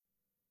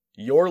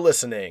You're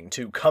listening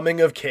to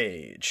Coming of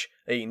Cage,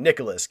 a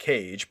Nicolas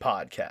Cage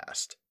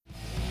podcast.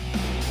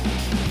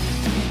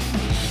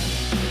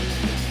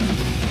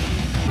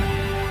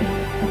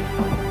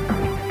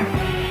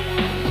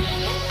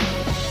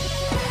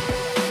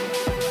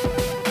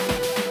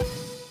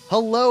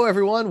 Hello,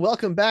 everyone.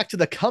 Welcome back to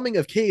the Coming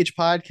of Cage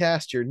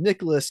podcast, your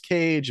Nicolas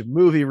Cage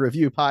movie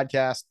review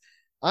podcast.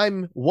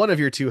 I'm one of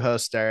your two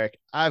hosts, Derek.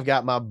 I've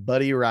got my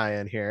buddy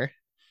Ryan here.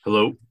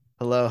 Hello.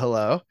 Hello,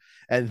 hello.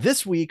 And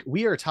this week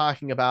we are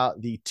talking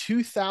about the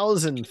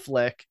 2000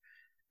 flick,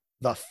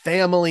 The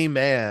Family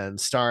Man,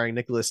 starring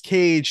Nicolas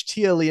Cage,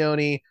 Tia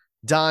Leoni,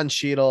 Don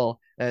Cheadle,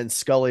 and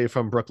Scully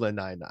from Brooklyn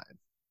Nine-Nine.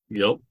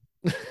 Yep.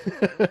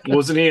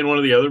 Wasn't he in one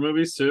of the other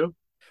movies too?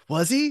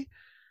 Was he?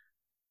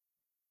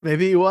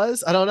 Maybe he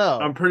was. I don't know.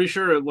 I'm pretty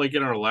sure, like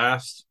in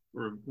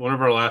one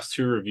of our last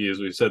two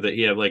reviews, we said that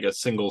he had like a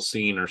single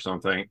scene or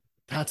something.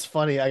 That's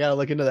funny. I gotta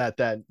look into that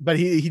then. But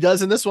he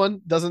does in this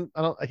one. Doesn't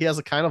I don't. He has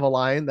a kind of a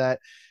line that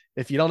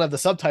if you don't have the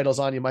subtitles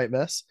on, you might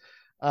miss.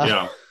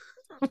 Yeah.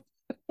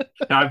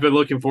 Now, I've been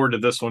looking forward to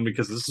this one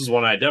because this is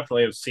one I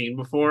definitely have seen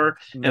before,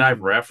 and I've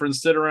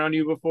referenced it around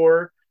you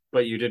before,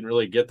 but you didn't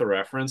really get the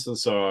reference, and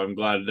so I'm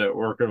glad that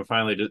we're going to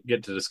finally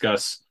get to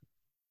discuss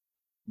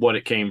what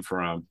it came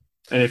from.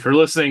 And if you're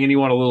listening and you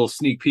want a little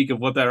sneak peek of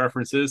what that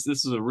reference is,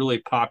 this is a really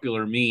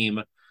popular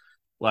meme,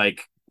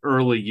 like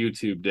early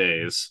YouTube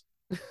days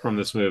from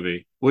this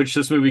movie, which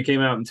this movie came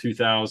out in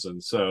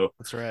 2000. So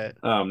that's right.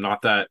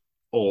 Not that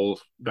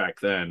old back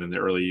then in the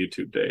early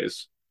YouTube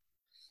days.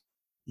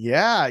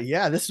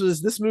 Yeah.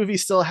 This movie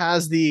still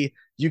has the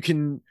you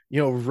can,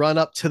 run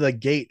up to the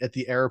gate at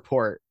the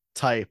airport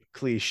type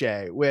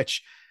cliche,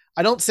 which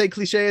I don't say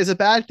cliche is a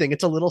bad thing.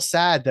 It's a little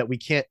sad that we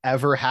can't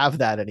ever have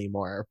that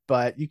anymore,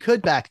 but you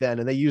could back then,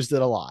 and they used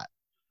it a lot.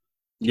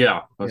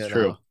 Yeah, that's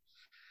true.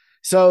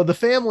 So the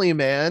Family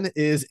Man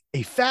is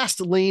a fast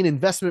lane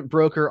investment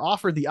broker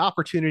offered the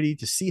opportunity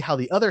to see how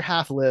the other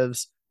half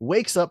lives,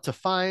 wakes up to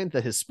find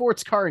that his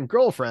sports car and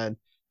girlfriend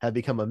have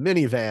become a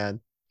minivan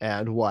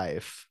and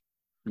wife.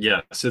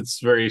 Yes,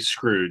 it's very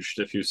Scrooged,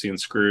 if you've seen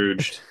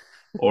Scrooged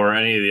or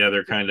any of the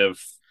other kind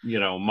of,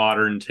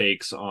 modern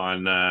takes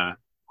on that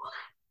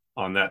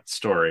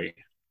story.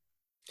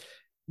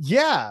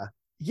 Yeah.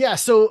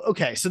 So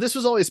this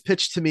was always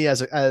pitched to me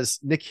as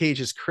Nick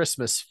Cage's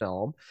Christmas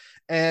film.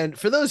 And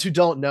for those who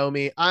don't know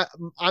me,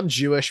 I'm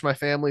Jewish. My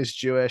family's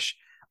Jewish.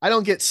 I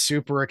don't get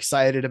super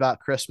excited about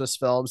Christmas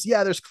films.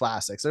 Yeah, there's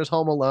classics. There's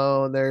Home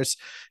Alone. There's,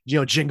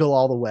 Jingle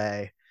All the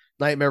Way,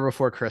 Nightmare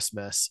Before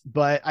Christmas.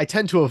 But I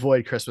tend to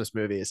avoid Christmas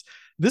movies.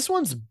 This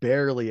one's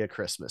barely a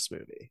Christmas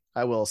movie,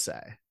 I will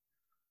say.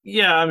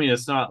 Yeah, I mean,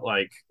 it's not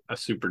like a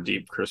super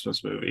deep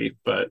Christmas movie,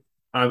 but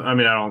I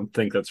don't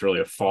think that's really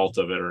a fault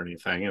of it or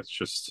anything. It's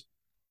just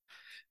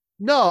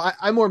no.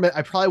 I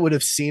probably would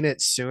have seen it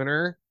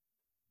sooner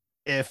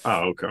if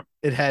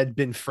it had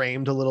been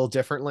framed a little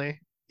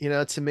differently.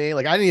 To me,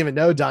 like I didn't even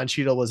know Don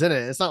Cheadle was in it.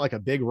 It's not like a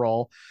big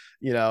role,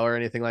 or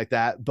anything like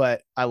that.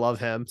 But I love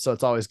him, so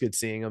it's always good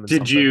seeing him.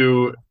 Did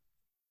you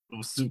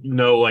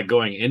know, like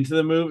going into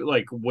the movie,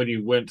 like when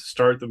you went to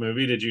start the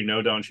movie, did you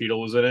know Don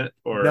Cheadle was in it?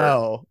 Or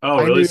no?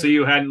 Oh, really? So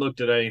you hadn't looked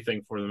at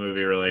anything for the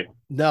movie, really?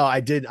 No, I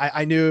did.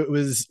 I knew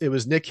it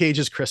was Nick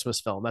Cage's Christmas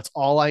film. That's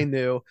all I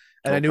knew,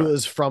 and I knew it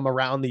was from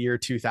around the year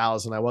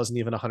 2000. I wasn't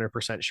even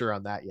 100% sure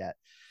on that yet.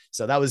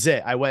 So that was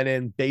it. I went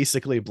in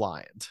basically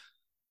blind.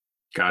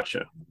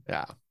 Gotcha.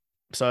 Yeah.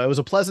 So it was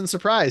a pleasant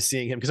surprise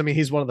seeing him because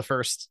he's one of the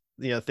first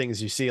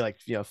things you see, like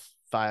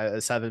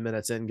 5-7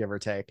 minutes in, give or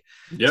take.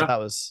 Yeah, so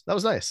that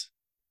was nice.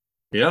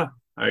 Yeah,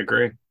 I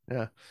agree.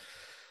 Yeah.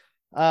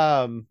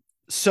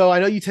 So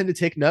I know you tend to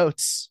take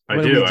notes. I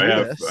do.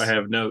 I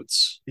have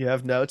notes. You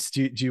have notes.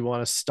 Do you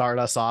want to start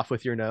us off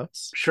with your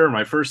notes? Sure.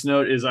 My first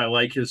note is I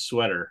like his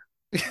sweater.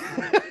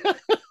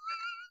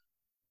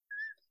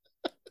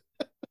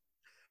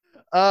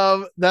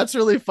 That's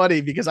really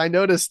funny because I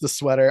noticed the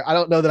sweater. I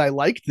don't know that I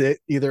liked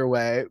it either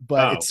way,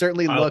 but it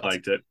certainly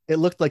liked it. It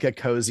looked like a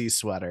cozy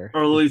sweater.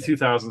 Early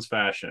 2000s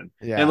fashion.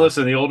 Yeah. And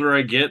listen, the older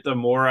I get, the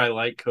more I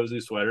like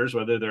cozy sweaters,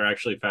 whether they're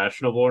actually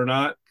fashionable or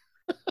not.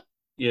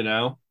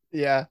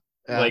 Yeah.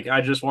 Like I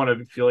just want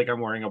to feel like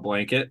I'm wearing a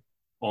blanket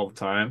all the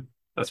time.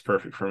 That's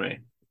perfect for me.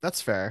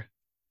 That's fair.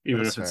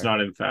 Even if it's not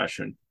in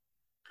fashion.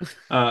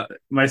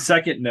 My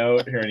second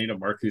note here, I need to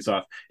mark these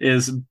off,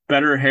 is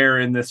better hair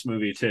in this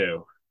movie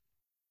too.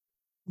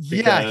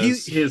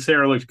 Because his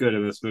hair looked good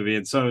in this movie.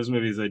 In some of his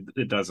movies,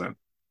 it doesn't.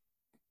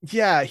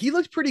 Yeah, he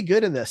looked pretty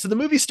good in this. So the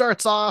movie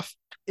starts off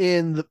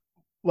it's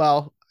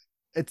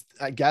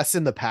I guess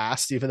in the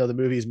past, even though the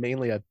movie is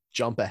mainly a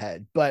jump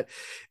ahead, but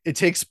it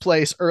takes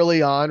place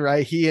early on,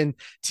 right? He and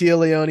Tia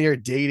Leoni are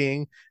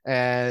dating,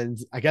 and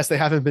I guess they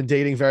haven't been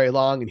dating very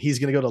long, and he's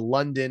going to go to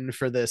London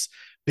for this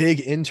big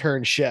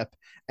internship.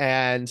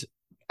 And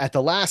at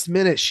the last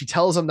minute, she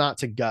tells him not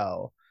to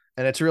go,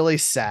 and it's really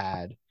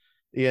sad.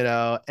 And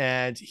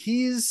I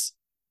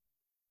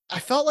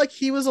felt like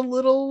he was a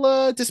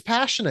little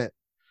dispassionate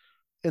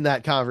in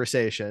that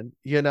conversation,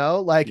 you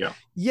know? Like, Yeah.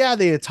 yeah,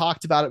 they had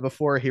talked about it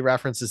before, he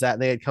references that,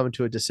 and they had come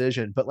to a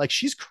decision, but like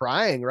she's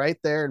crying right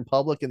there in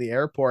public in the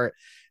airport,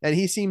 and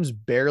he seems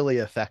barely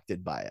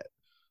affected by it.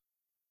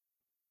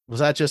 Was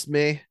that just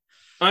me?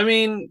 I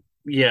mean,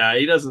 yeah,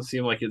 he doesn't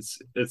seem like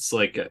it's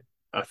like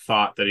a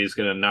thought that he's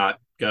gonna not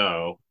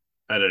go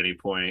at any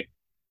point,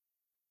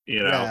 you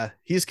know. Yeah,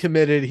 he's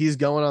committed. He's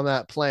going on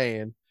that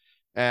plane.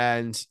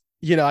 And,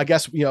 I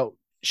guess,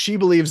 she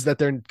believes that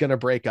they're going to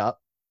break up,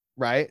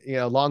 right?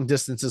 Long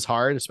distance is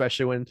hard,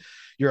 especially when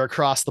you're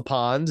across the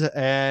pond.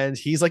 And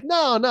he's like,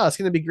 no, no, it's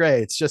going to be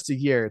great. It's just a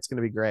year. It's going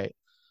to be great.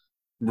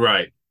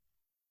 Right.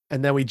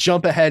 And then we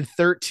jump ahead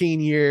 13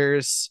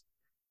 years,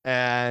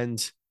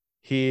 and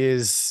he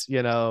is,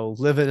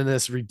 living in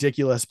this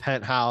ridiculous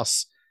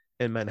penthouse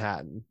in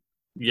Manhattan.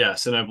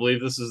 Yes, and I believe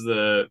this is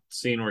the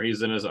scene where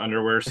he's in his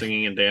underwear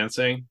singing and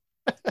dancing.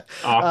 uh,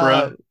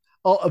 Opera.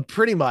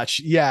 Pretty much,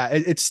 yeah.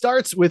 It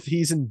starts with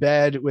he's in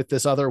bed with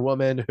this other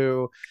woman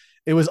who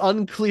it was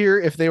unclear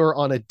if they were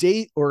on a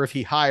date or if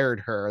he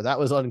hired her. That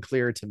was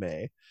unclear to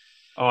me.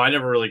 Oh, I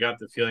never really got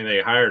the feeling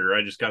they hired her.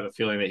 I just got the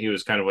feeling that he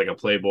was kind of like a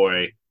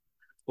playboy,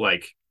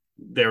 like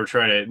they were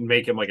trying to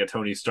make him like a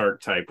Tony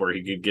Stark type where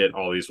he could get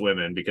all these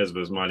women because of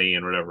his money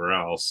and whatever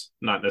else.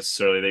 Not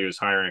necessarily that he was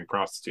hiring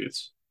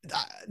prostitutes.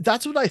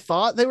 That's what I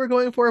thought they were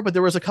going for, but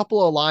there was a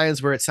couple of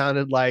lines where it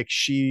sounded like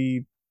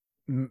she,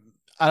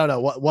 I don't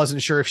know, what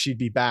wasn't sure if she'd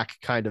be back,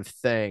 kind of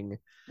thing.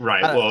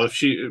 Right. I, Well,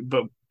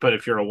 but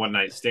if you're a one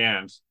night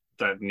stand,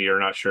 then you're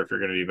not sure if you're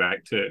going to be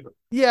back too.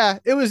 yeah,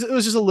 it was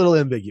just a little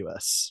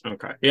ambiguous.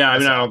 Okay. Yeah. I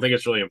That's mean, I all. don't think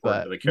it's really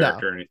important But to the no,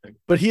 character or anything.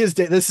 but he is.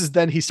 This is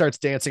then he starts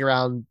dancing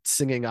around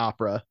singing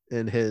opera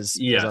in his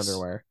Yes.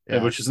 underwear.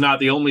 Yeah. Which is not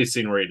the only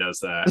scene where he does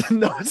that.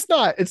 No, it's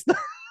not. It's not.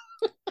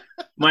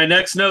 My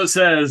next note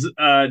says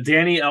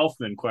Danny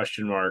Elfman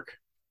question mark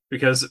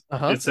because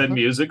Uh-huh. it said Uh-huh.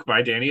 music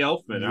by Danny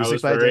Elfman. I Music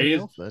was by Danny very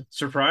Elfman.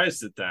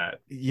 surprised at that.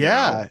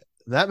 Yeah,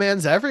 that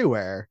man's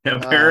everywhere.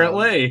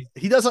 Apparently.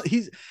 He doesn't.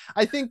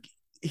 I think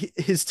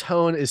his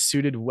tone is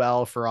suited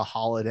well for a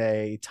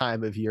holiday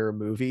time of year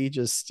movie.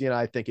 Just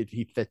I think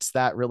he fits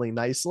that really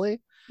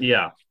nicely.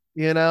 Yeah.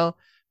 You know,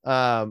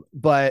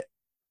 but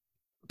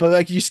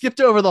like you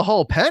skipped over the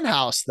whole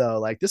penthouse though.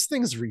 Like this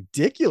thing's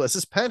ridiculous.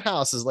 This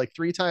penthouse is like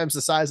 3 times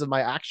the size of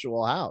my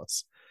actual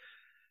house.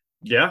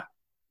 Yeah.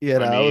 I It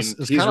mean, was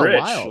he's kind of rich.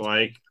 wild.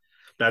 Like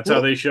that's how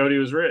Well, they showed he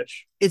was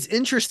rich. it's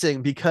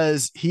interesting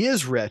because he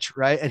is rich,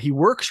 right? And he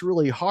works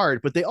really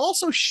hard, but they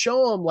also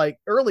show him like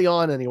early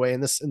on anyway,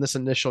 in this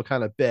initial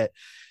kind of bit,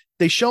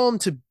 they show him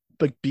to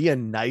like be a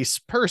nice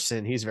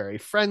person. He's very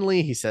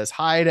friendly. He says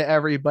hi to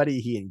everybody.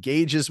 He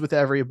engages with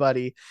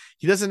everybody.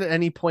 He doesn't at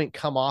any point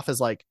come off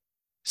as like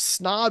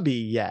snobby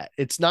yet.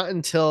 It's not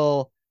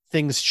until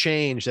things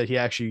change that he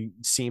actually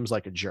seems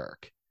like a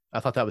jerk. I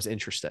thought that was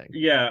interesting.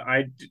 Yeah,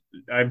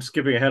 I'm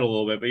skipping ahead a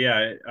little bit, but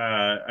yeah,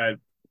 I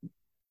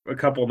a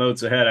couple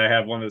notes ahead. I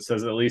have one that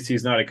says at least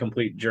he's not a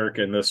complete jerk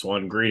in this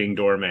one, greeting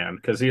doorman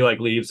because he like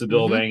leaves the Mm-hmm.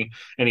 building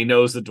and he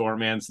knows the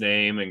doorman's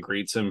name and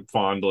greets him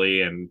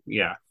fondly and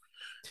yeah.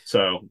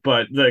 So,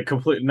 but the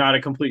complete not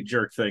a complete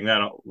jerk thing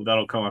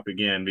that'll come up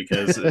again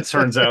because it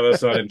turns out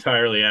that's not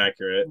entirely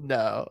accurate.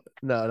 No,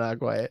 no, not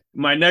quite.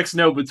 My next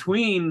note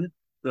between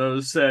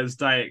those says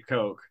Diet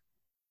Coke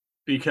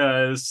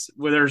because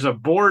when there's a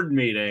board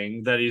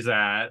meeting that he's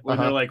at, when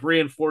they're Uh-huh. like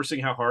reinforcing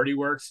how hard he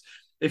works.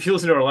 If you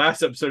listen to our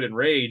last episode in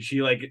Rage,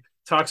 he like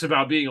talks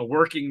about being a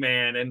working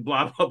man and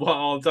blah blah blah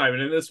all the time.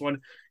 And in this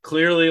one,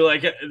 clearly,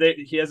 like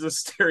he has a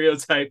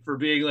stereotype for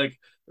being like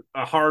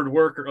a hard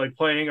worker, like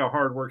playing a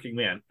hard working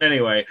man.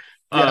 Anyway,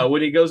 Yeah.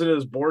 when he goes into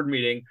this board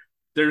meeting,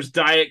 there's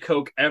Diet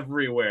Coke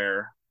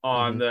everywhere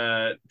on Mm-hmm.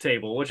 the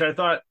table, which I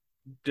thought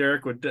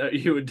Derek would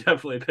you would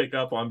definitely pick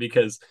up on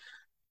because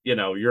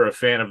you're a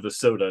fan of the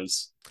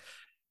sodas. And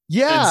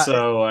Yeah,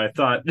 so I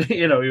thought,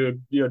 you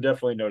would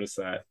definitely notice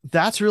that.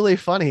 that's really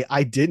funny.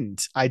 I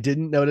didn't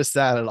notice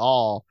that at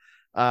all.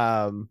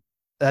 Um,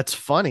 that's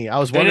funny. I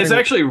was And it's wondering.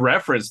 actually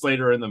referenced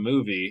later in the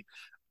movie,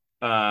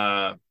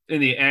 in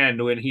the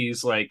end when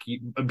he's like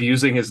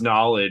abusing his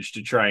knowledge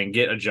to try and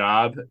get a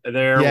job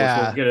there, which we'll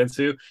Yeah. get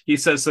into. He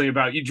says something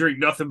about you drink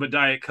nothing but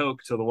Diet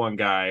Coke to the one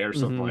guy or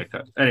something Mm-hmm. like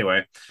that.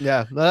 Anyway,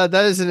 Yeah. That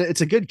is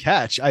it's a good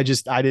catch. I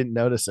didn't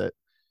notice it.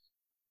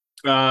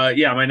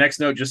 yeah, my next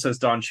note just says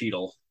Don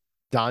Cheadle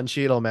Don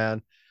Cheadle,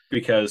 man.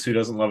 because who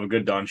doesn't love a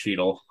good Don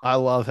Cheadle? I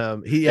love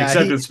him. He yeah,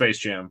 Except he in Space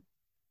Jam.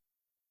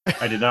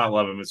 I did not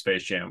love him in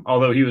Space Jam,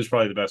 although he was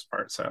probably the best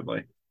part,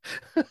 sadly.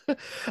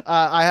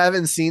 I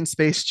haven't seen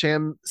Space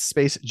Jam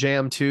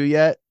 2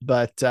 yet,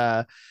 but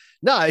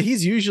no,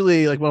 he's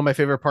usually like one of my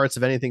favorite parts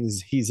of anything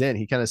he's in.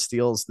 He kind of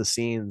steals the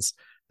scenes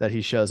that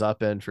he shows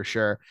up in for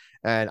sure.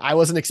 And I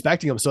wasn't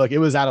expecting him. So like it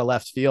was out of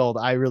left field.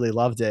 I really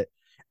loved it.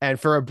 And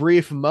for a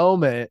brief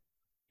moment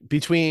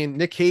between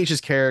Nick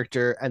Cage's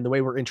character and the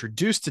way we're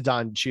introduced to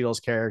Don Cheadle's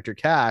character,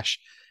 Cash,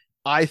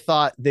 I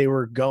thought they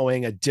were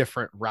going a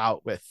different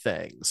route with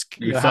things.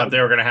 You thought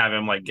they were gonna have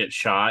him like get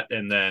shot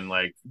and then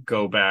like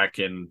go back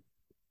and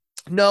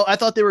No, I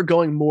thought they were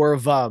going more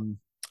of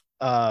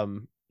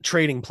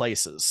trading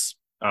places.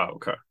 Oh,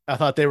 okay. I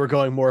thought they were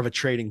going more of a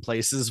Trading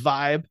Places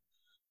vibe,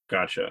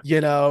 Gotcha.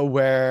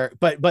 where,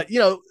 but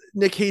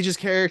Nick Cage's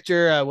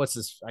character, what's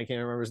his, I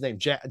can't remember his name,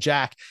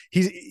 Jack,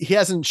 he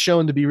hasn't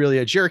shown to be really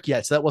a jerk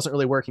yet, so that wasn't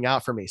really working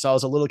out for me, so I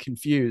was a little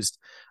confused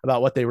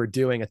about what they were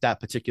doing at that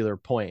particular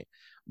point.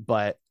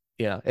 But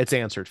it's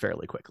answered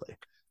fairly quickly.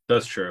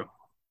 That's true.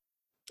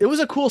 It was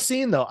a cool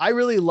scene though. I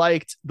really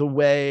liked the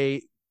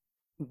way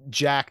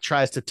Jack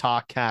tries to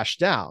talk Cash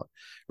down,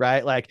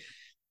 right? Like,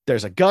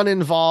 there's a gun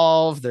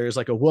involved. There's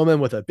like a woman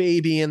with a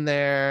baby in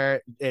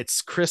there.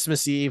 It's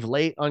Christmas Eve,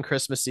 late on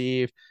Christmas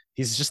Eve.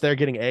 He's just there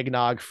getting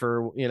eggnog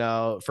for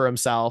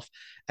himself.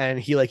 And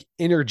he like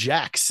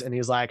interjects and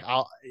he's like,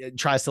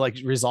 tries to like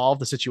resolve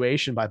the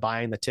situation by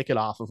buying the ticket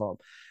off of him.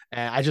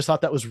 And I just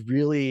thought that was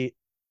really,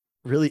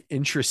 really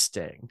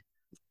interesting.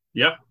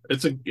 Yeah,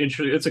 it's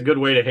a good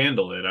way to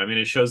handle it. I mean,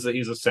 it shows that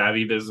he's a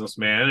savvy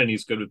businessman and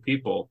he's good with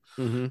people,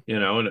 Mm-hmm.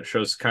 and it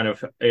shows kind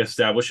of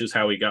establishes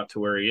how he got to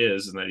where he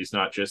is, and that he's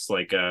not just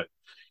like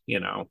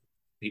you know,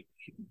 he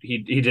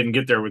he didn't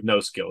get there with no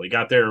skill. He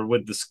got there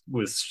with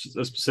with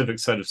a specific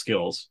set of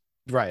skills.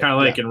 Right. Kind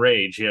of Yeah. like in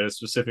Rage, he had a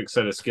specific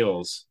set of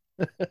skills.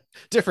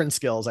 Different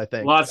skills, I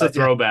think. Lots of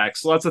Yeah.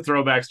 throwbacks, lots of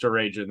throwbacks to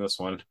Rage in this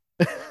one.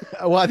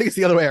 Well, I think it's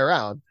the other way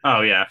around.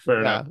 Oh yeah,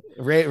 fair Yeah. enough.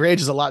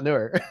 Rage is a lot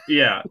newer.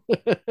 Yeah.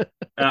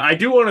 I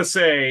do want to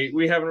say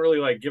we haven't really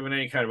like given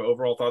any kind of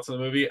overall thoughts on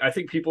the movie. I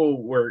think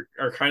people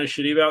are kind of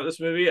shitty about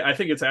this movie. I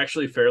think it's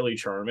actually fairly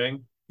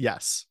charming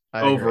Yes, I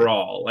agree.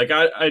 overall. Like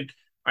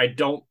I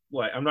don't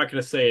like. I'm not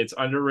going to say it's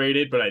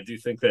underrated, but I do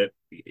think that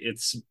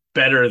it's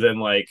better than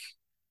like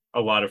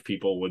a lot of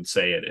people would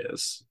say it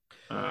is.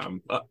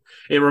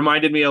 It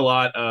reminded me a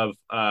lot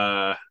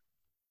of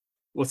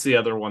what's the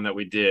other one that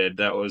we did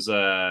that was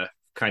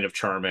kind of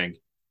charming.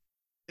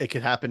 It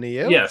could happen to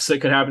you. Yes, it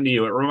could happen to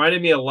you. It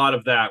reminded me a lot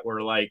of that,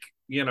 where like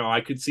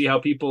I could see how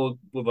people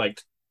would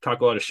like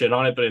talk a lot of shit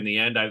on it, but in the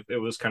end, it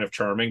was kind of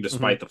charming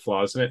despite the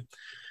flaws in it.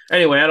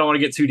 Anyway, I don't want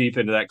to get too deep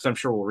into that because I'm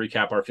sure we'll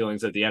recap our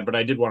feelings at the end. But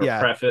I did want to Yeah.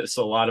 preface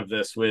a lot of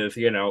this with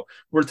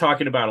we're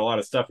talking about a lot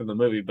of stuff in the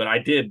movie, but I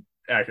did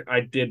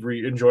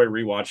enjoy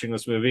rewatching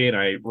this movie, and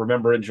I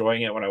remember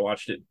enjoying it when I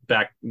watched it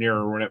back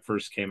nearer when it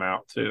first came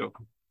out too.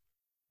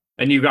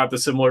 And you got the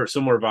similar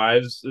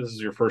vibes. This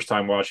is your first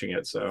time watching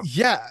it, so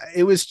Yeah,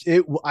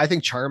 I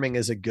think charming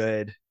is a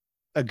good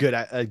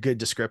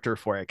descriptor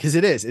for it, because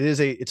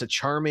it's a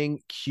charming,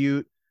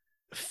 cute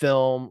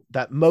film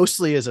that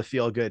mostly is a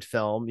feel good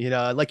film.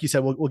 Like you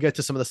said, we'll get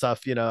to some of the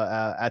stuff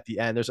at the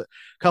end. There's a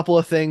couple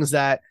of things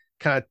that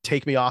kind of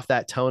take me off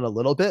that tone a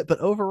little bit, but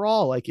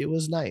overall, like, it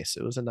was nice.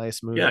 It was a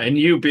nice movie. yeah. And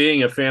you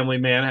being a family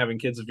man, having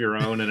kids of your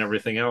own and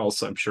everything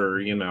else, I'm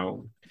sure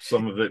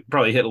some of it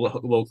probably hit a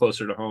little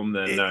closer to home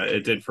than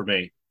it did for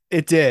me.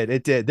 It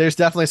did. There's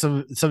definitely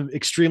some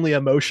extremely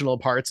emotional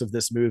parts of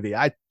this movie.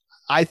 I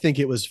think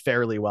it was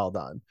fairly well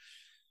done.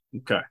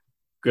 Okay,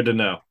 good to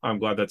know. I'm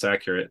glad that's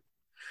accurate.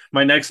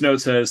 My next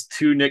note says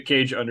 2 Nick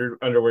Cage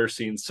underwear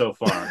scenes so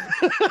far.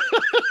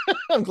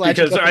 I'm glad,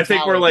 because I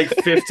think we're like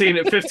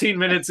 15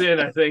 minutes in,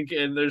 I think,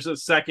 and there's a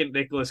second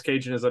Nicolas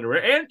Cage in his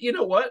underwear. And you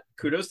know what?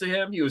 Kudos to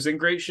him. He was in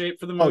great shape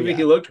for the movie. Yeah.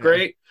 He looked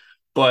great.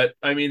 But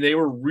I mean, they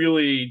were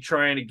really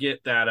trying to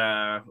get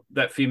that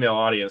female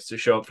audience to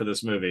show up for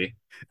this movie.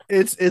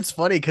 It's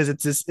funny because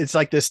it's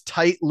like this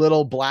tight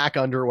little black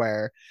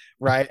underwear,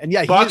 right? And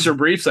yeah, boxer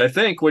briefs, I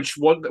think, which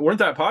weren't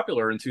that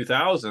popular in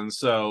 2000.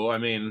 So I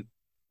mean,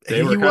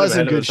 he was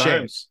in good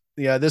shape.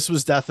 Yeah, this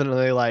was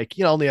definitely like,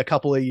 only a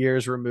couple of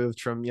years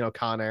removed from,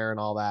 Con Air and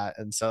all that.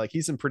 And so like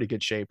he's in pretty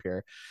good shape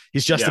here.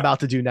 He's just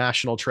about to do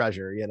National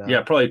Treasure,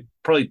 Yeah,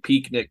 probably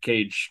peak Nick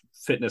Cage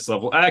fitness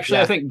level. Actually,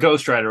 I think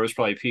Ghost Rider was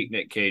probably peak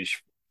Nick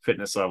Cage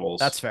fitness levels.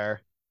 That's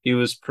fair. He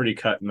was pretty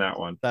cut in that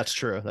one. That's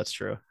true.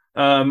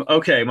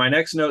 Okay, my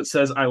next note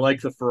says I like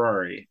the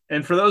Ferrari.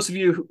 And for those of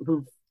you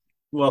who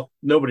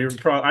nobody,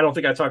 I don't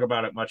think I talk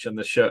about it much in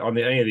the show on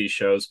any of these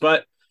shows,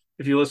 but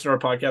if you listen to our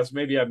podcast,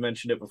 maybe I've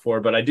mentioned it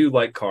before, but I do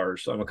like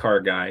cars. I'm a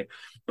car guy,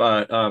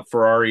 but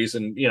Ferraris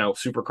and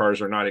supercars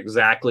are not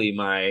exactly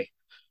my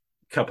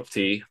cup of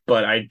tea.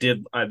 But I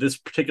did this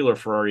particular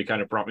Ferrari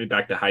kind of brought me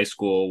back to high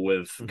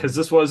school because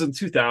this was in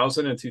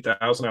 2000. In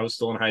 2000, I was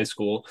still in high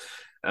school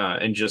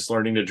and just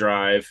learning to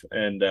drive.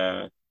 And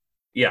I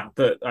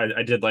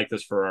did like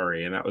this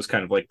Ferrari, and that was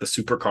kind of like the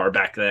supercar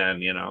back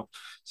then,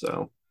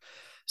 So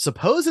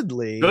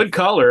supposedly good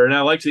color, and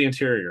I liked the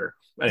interior.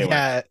 Anyway,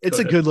 yeah, it's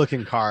a good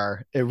looking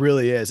car. It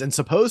really is. And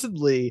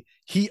supposedly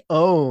he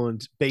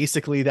owned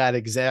basically that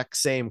exact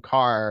same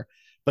car,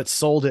 but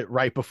sold it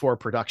right before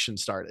production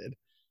started.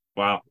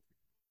 Wow.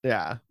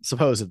 Yeah,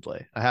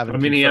 supposedly. I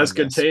mean, he has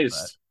good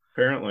taste,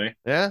 apparently.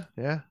 Yeah.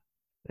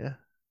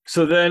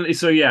 So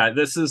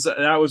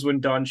that was when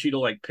Don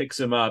Cheadle like picks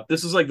him up.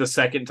 This is like the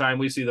second time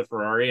we see the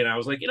Ferrari, and I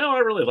was like, I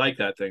really like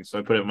that thing, so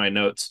I put it in my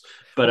notes.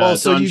 But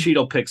Don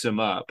Cheadle picks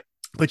him up.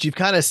 But you've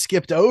kind of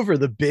skipped over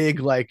the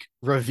big like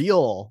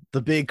reveal,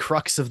 the big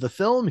crux of the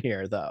film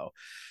here, though.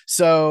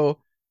 So,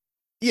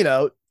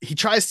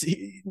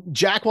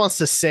 Jack wants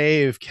to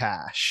save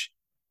Cash,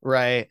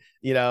 right?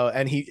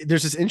 And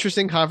there's this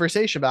interesting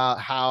conversation about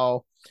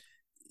how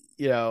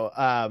you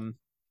know,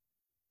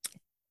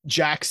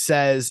 Jack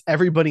says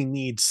everybody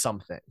needs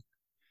something.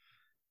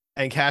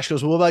 And Cash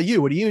goes, well, what about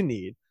you? What do you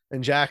need?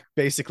 And Jack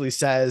basically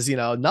says,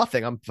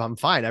 nothing. I'm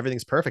fine.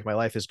 Everything's perfect. My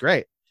life is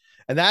great.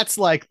 And that's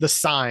like the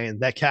sign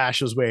that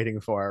Cash was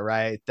waiting for,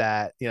 right?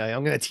 That,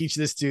 I'm going to teach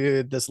this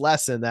dude this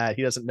lesson that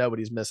he doesn't know what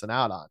he's missing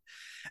out on.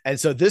 And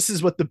so this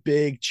is what the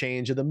big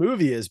change of the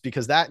movie is,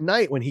 because that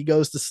night when he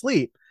goes to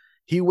sleep,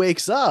 he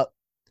wakes up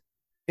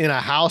in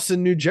a house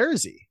in New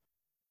Jersey.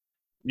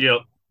 Yep.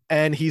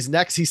 And he's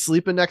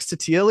sleeping next to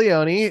Tia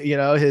Leoni,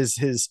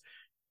 his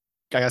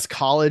I guess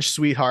college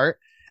sweetheart.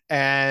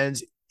 And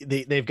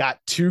they've got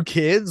two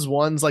kids.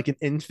 One's like an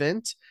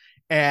infant,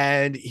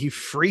 and he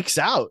freaks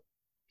out,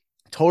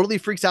 totally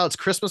freaks out. It's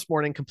Christmas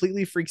morning,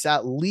 completely freaks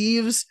out,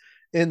 leaves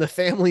in the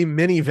family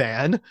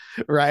minivan,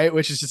 right?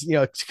 Which is just,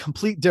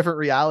 complete different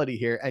reality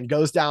here, and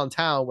goes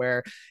downtown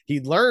where he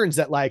learns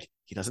that like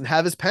he doesn't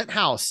have his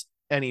penthouse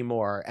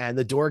anymore. And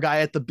the door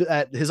guy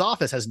at his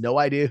office has no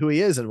idea who he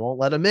is and won't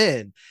let him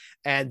in.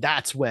 And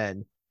that's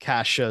when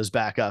Cash shows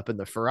back up in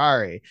the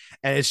Ferrari.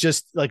 And it's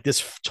just like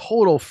this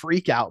total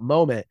freak out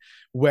moment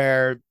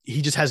where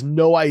he just has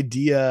no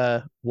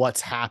idea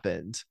what's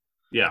happened.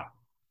 Yeah.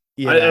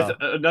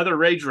 Another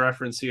Rage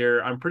reference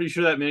here. I'm pretty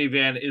sure that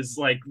minivan is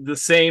like the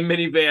same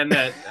minivan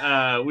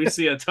that we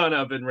see a ton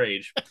of in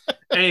Rage.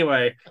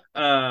 Anyway,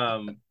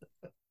 yeah,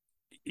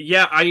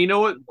 you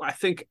know what? I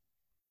think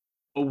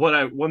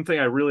one thing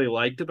I really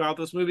liked about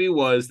this movie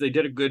was they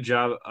did a good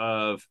job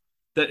of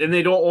that, and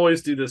they don't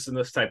always do this in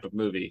this type of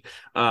movie,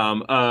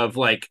 of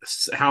like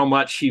how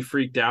much he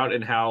freaked out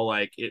and how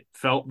like it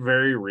felt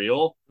very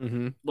real,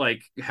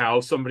 like how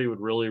somebody would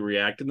really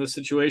react in this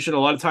situation. A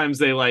lot of times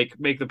they like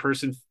make the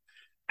person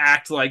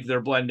act like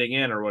they're blending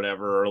in or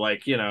whatever, or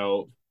like,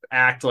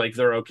 act like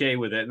they're okay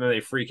with it, and then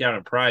they freak out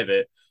in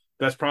private.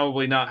 That's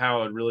probably not how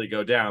it would really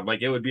go down.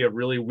 Like it would be a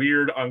really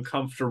weird,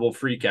 uncomfortable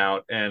freak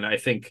out. And I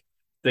think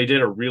they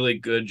did a really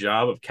good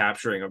job of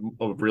capturing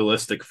a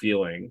realistic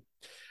feeling.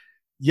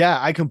 Yeah,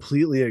 I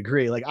completely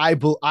agree. Like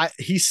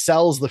he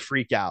sells the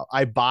freak out.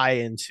 I buy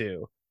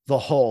into the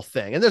whole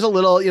thing. And there's a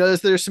little,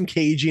 there's some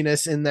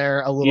caginess in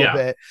there a little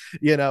bit,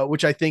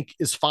 which I think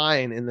is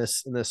fine in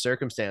this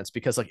circumstance,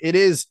 because like it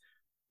is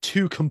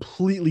two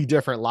completely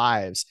different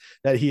lives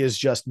that he has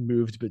just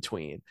moved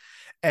between.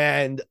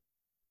 And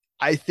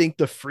I think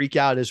the freak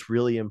out is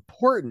really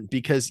important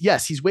because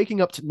yes, he's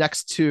waking up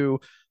next to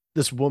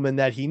this woman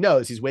that he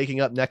knows. He's waking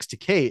up next to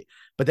Kate,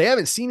 but they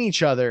haven't seen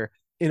each other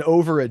in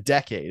over a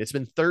decade. It's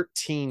been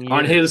 13 years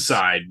on his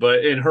side,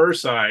 but in her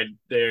side,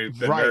 they've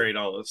been married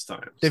all this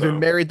time. They've been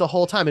married the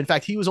whole time. In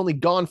fact, he was only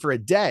gone for a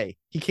day.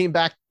 He came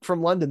back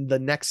from London the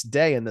next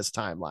day in this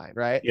timeline,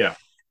 right? Yeah.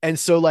 And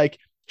so like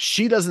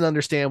she doesn't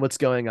understand what's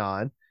going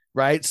on,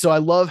 right? So I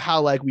love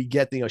how like we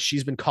get,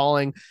 she's been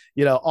calling,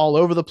 all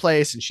over the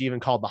place, and she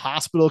even called the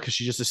hospital because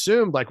she just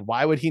assumed like,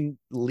 why would he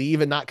leave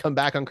and not come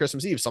back on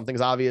Christmas Eve?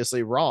 Something's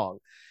obviously wrong.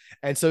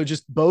 And so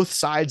just both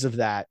sides of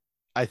that,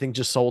 I think,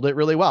 just sold it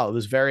really well.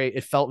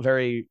 It felt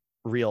very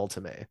real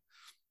to me.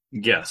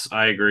 Yes,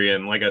 I agree.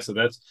 And like I said,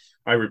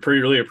 I would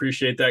really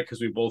appreciate that,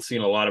 because we've both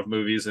seen a lot of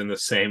movies in the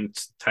same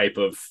type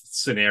of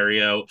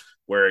scenario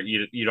where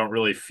you don't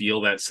really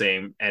feel that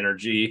same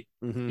energy,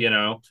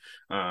 So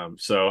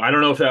I don't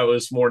know if that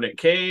was more Nick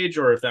Cage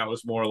or if that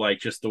was more like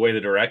just the way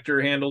the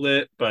director handled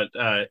it. But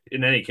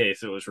in any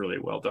case, it was really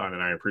well done,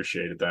 and I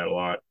appreciated that a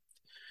lot.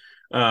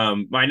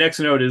 My next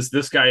note is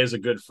this guy is a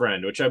good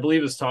friend, which I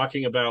believe is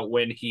talking about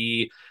when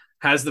he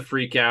has the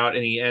freak out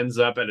and he ends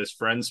up at his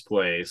friend's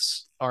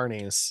place.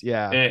 Arnie's,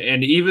 yeah.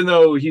 And even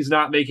though he's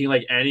not making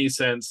like any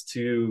sense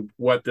to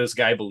what this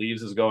guy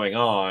believes is going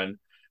on,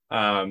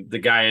 the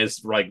guy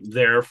is like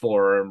there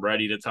for him,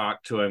 ready to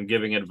talk to him,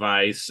 giving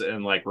advice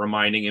and like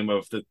reminding him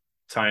of the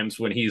times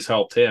when he's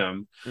helped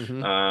him.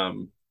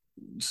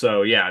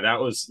 So yeah, that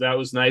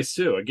was nice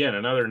too. Again,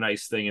 another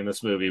nice thing in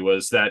this movie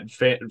was that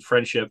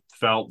friendship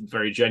felt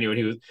very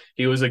genuine.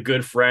 He was a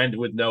good friend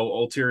with no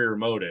ulterior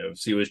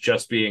motives. He was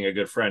just being a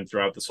good friend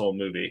throughout this whole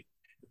movie.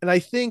 And I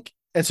think,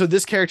 and so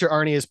this character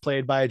Arnie is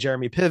played by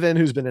Jeremy Piven,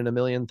 who's been in a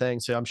million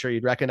things, so I'm sure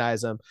you'd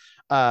recognize him.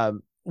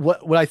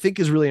 What I think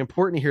is really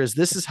important here is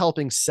this is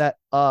helping set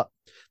up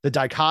the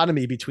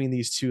dichotomy between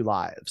these two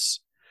lives,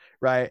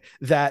 right?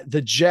 That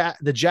the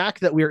Jack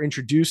that we are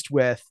introduced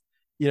with,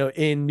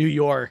 in New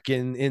York,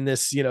 in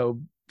this,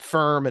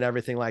 firm and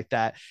everything like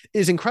that,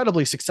 is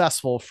incredibly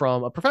successful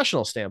from a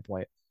professional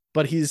standpoint,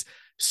 but he's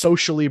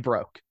socially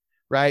broke,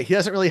 right? He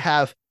doesn't really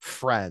have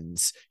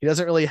friends. He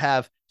doesn't really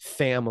have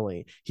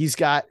family. He's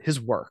got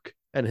his work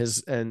and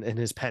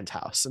his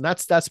penthouse, and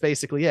that's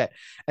basically it.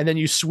 And then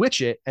you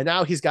switch it, and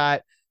now he's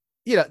got,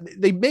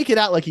 they make it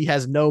out like he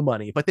has no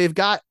money, but they've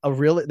got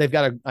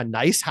a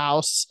nice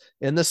house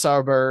in the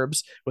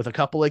suburbs with a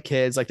couple of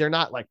kids. Like they're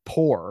not like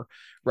poor,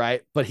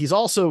 right? But he's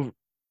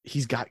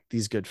got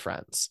these good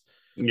friends,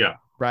 Yeah.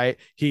 right?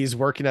 He's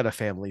working at a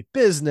family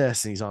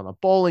business and he's on a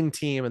bowling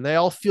team and they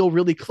all feel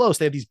really close.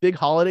 They have these big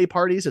holiday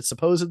parties that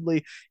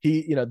supposedly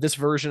this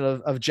version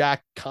of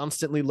Jack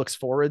constantly looks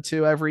forward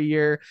to every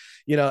year,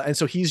 and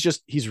so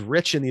he's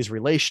rich in these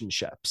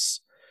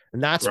relationships.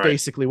 And that's Right.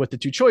 basically what the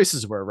two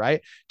choices were,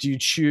 right? Do you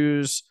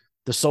choose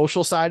the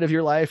social side of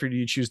your life or do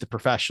you choose the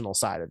professional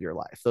side of your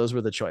life? Those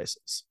were the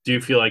choices. Do you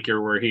feel like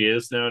you're where he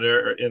is now,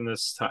 Derek, in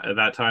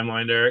that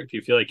timeline, Derek? Do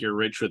you feel like you're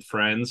rich with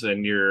friends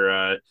and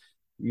you're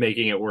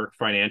making it work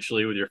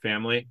financially with your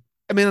family?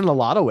 I mean, in a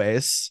lot of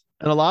ways,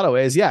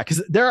 yeah.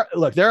 Because there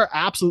are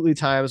absolutely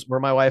times where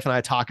my wife and I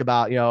talk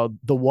about,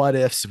 the what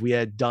ifs we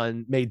had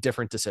made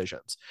different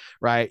decisions,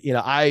 right?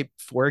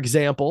 For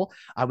example,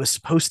 I was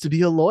supposed to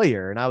be a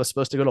lawyer and I was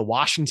supposed to go to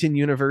Washington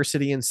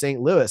University in St.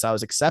 Louis. I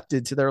was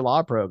accepted to their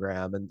law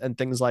program and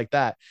things like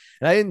that.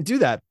 And I didn't do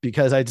that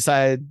because I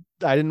decided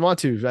I didn't want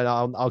to.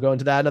 I'll go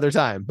into that another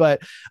time.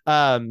 But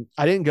I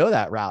didn't go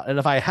that route. And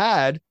if I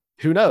had,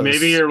 who Maybe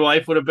knows? your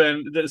life would have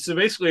been so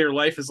basically your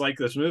life is like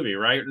this movie,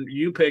 right?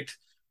 You picked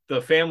the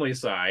family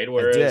side, I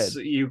whereas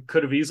did. you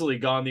could have easily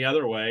gone the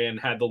other way and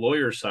had the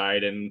lawyer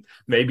side, and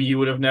maybe you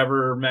would have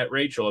never met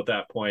Rachel at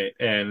that point,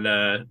 and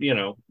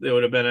it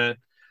would have been a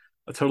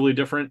totally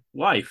different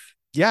life.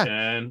 Yeah,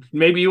 And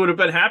maybe you would have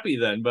been happy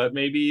then, but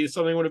maybe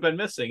something would have been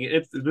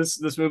missing.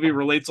 This movie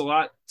relates a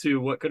lot to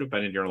what could have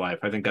been in your life.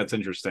 I think that's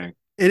interesting.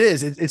 it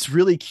is. It's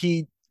really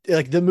key.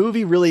 Like the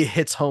movie really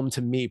hits home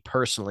to me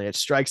personally. It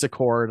strikes a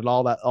chord and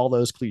all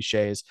those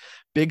cliches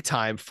big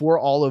time for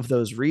all of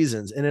those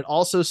reasons. And it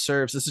also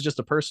serves, this is just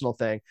a personal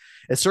thing.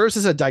 It serves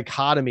as a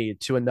dichotomy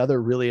to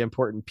another really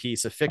important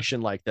piece of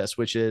fiction like this,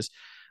 which is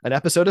an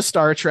episode of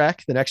Star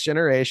Trek, The Next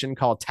Generation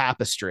called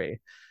Tapestry.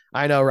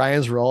 I know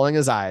Ryan's rolling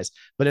his eyes,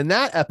 but in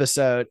that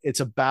episode, it's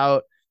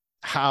about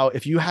how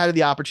if you had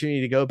the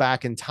opportunity to go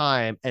back in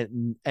time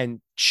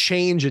and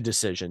change a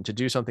decision to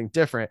do something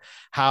different,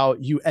 how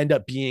you end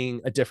up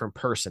being a different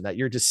person, that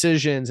your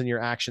decisions and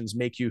your actions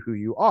make you who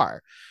you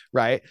are,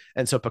 right?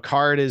 And so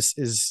Picard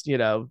is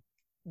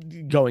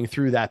going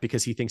through that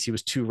because he thinks he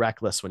was too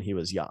reckless when he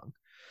was young.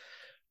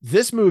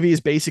 This movie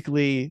is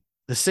basically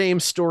the same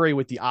story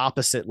with the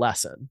opposite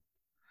lesson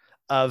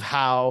of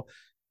how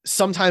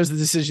sometimes the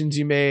decisions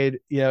you made,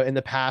 in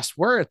the past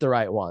weren't the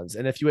right ones.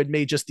 And if you had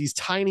made just these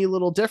tiny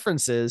little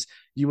differences,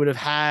 you would have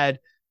had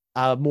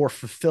a more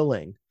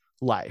fulfilling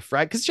life,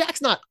 right? Because Jack's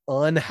not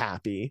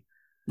unhappy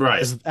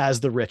Right.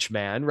 as the rich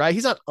man, right?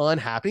 He's not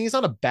unhappy. He's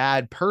not a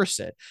bad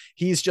person.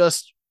 He's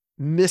just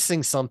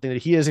missing something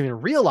that he doesn't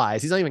even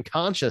realize. He's not even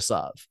conscious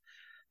of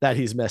that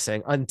he's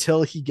missing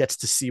until he gets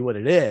to see what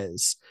it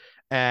is.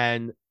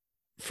 And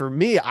for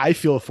me, I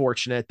feel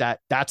fortunate that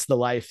that's the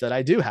life that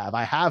I do have.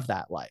 I have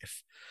that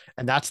life.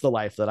 And that's the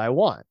life that I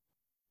want.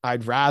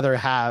 I'd rather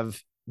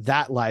have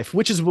that life,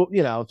 which is,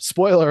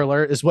 spoiler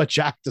alert, is what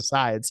Jack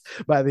decides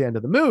by the end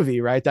of the movie,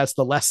 right? That's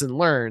the lesson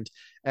learned.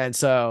 And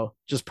so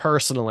just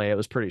personally, it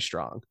was pretty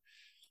strong.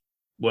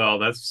 Well,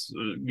 that's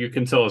you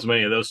can tell as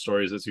many of those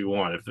stories as you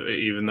want. If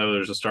even though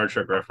there's a Star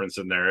Trek reference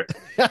in there,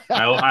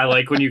 I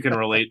like when you can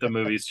relate the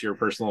movies to your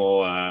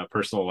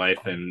personal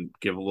life and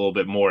give a little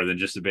bit more than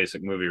just a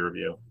basic movie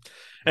review.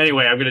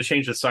 Anyway, I'm going to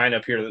change the sign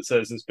up here that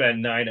says it's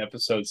been 9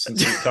 episodes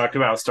since we've talked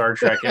about Star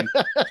Trek and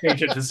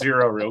change it to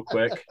 0 real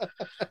quick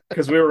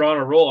because we were on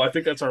a roll. I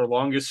think that's our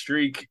longest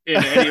streak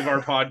in any of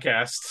our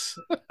podcasts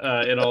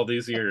in all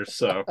these years.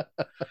 So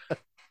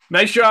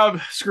nice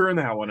job screwing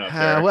that one up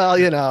there.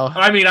 Well,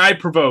 I mean, I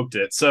provoked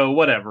it, so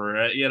whatever.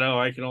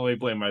 I can only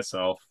blame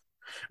myself.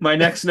 My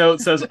next note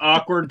says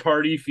awkward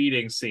party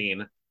feeding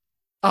scene.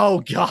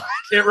 Oh God.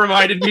 It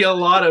reminded me a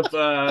lot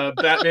of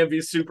Batman v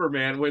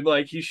Superman when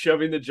he's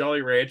shoving the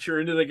Jolly Rancher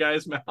into the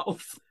guy's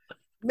mouth.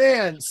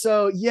 Man,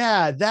 so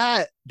yeah,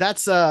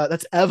 that's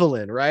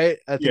Evelyn, right?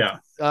 I think,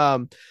 Yeah.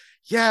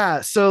 Yeah,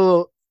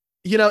 so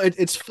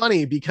it's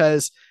funny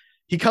because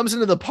he comes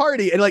into the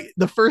party and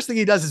the first thing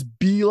he does is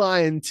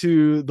beeline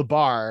to the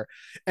bar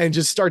and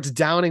just starts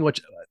downing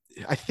what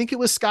I think it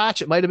was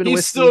scotch. It might have been He's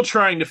whiskey. Still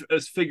trying to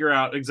figure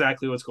out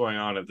exactly what's going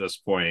on at this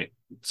point.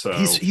 So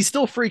he's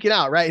still freaking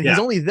out, right? And yeah. He's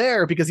only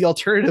there because the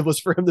alternative was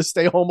for him to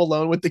stay home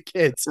alone with the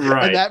kids.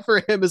 Right. And that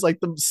for him is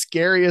the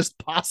scariest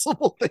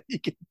possible thing he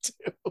can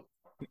do.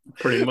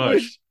 Pretty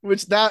much.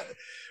 Which that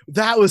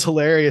was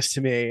hilarious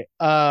to me.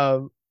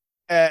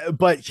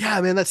 But yeah,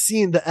 man, that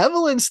scene, the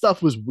Evelyn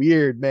stuff was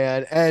weird,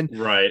 man. And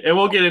right. And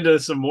we'll get into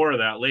some more of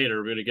that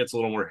later, but it gets a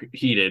little more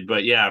heated.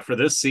 But yeah, for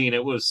this scene,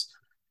 it was,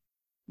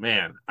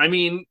 man, I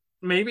mean,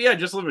 maybe I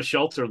just live a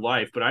sheltered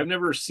life, but I've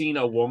never seen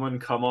a woman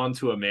come on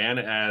to a man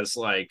as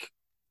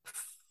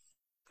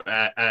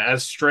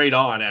as straight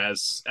on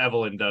as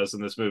Evelyn does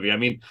in this movie. I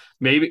mean,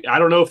 maybe I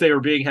don't know if they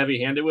were being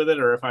heavy handed with it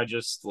or if I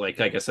just like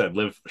I said,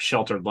 live a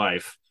sheltered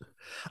life.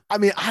 I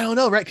mean, I don't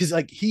know, right? Because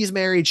he's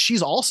married,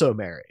 she's also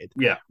married.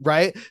 Yeah.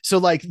 Right. So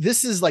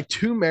this is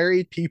two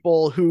married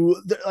people who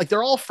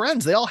they're all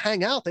friends. They all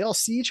hang out. They all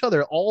see each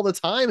other all the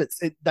time.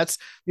 That's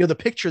the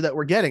picture that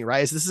we're getting,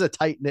 right? Is this is a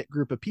tight knit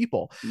group of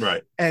people.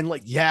 Right. And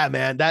yeah,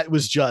 man, that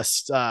was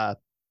just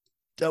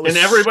That was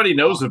And everybody so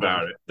knows awkward.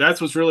 about it. That's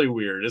what's really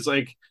weird. It's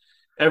like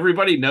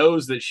everybody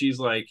knows that she's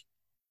like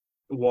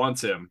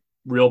wants him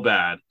real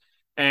bad,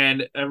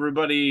 and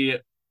everybody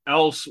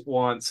else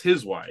wants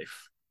his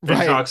wife and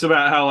Right. talks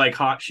about how like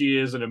hot she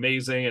is and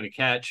amazing and a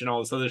catch and all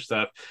this other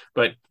stuff.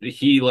 But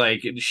he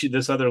like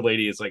this other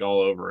lady is like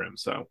all over him.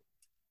 So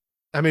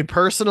I mean,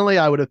 personally,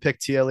 I would have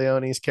picked Tia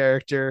Leone's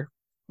character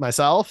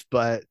myself,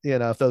 but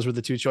if those were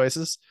the two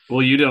choices,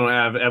 well, you don't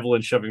have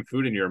Evelyn shoving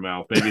food in your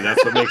mouth. Maybe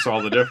that's what makes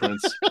all the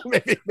difference.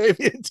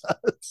 maybe it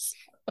does.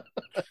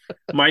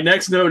 My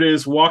next note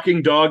is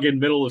walking dog in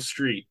middle of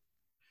street.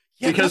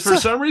 Yeah, Because for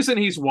some reason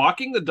he's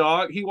walking the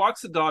dog. He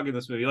walks the dog in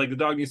this movie. Like the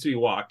dog needs to be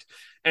walked.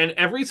 And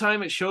every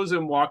time it shows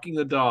him walking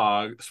the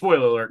dog,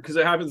 spoiler alert, because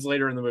it happens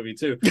later in the movie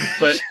too.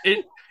 But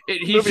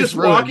he's just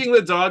ruined. walking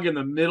the dog in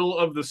the middle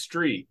of the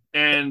street,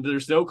 and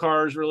there's no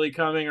cars really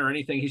coming or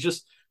anything.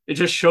 It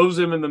just shows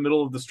him in the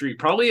middle of the street.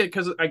 Probably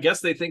because I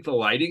guess they think the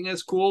lighting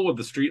is cool with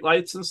the street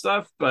lights and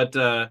stuff. But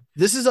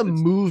this is a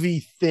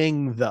movie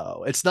thing,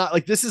 though. It's not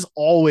like this is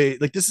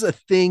always like this is a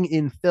thing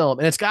in film,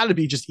 and it's got to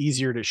be just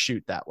easier to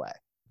shoot that way.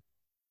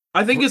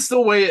 I think it's the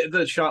way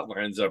the shot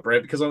lines up,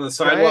 right? Because on the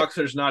sidewalks,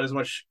 there's not as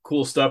much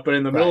cool stuff, but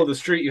in the middle of the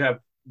street, you have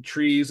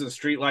trees and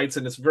street lights,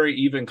 and it's very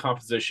even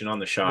composition on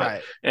the shot.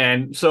 Right.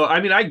 And so, I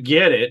mean, I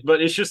get it,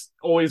 but it's just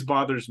always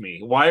bothers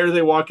me. Why are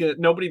they walking?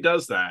 Nobody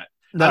does that.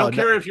 I don't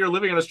care if you're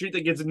living on a street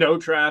that gets no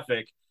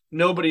traffic.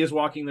 Nobody is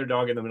walking their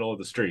dog in the middle of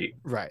the street.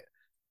 Right.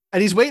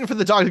 And he's waiting for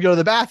the dog to go to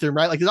the bathroom,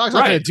 right? Like the dog's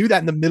not going to do that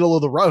in the middle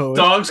of the road.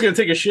 Dog's going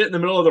to take a shit in the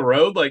middle of the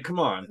road. Like, come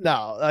on.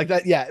 No, like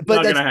that. Yeah. But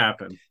not going to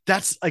happen.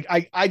 That's like,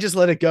 I just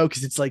let it go.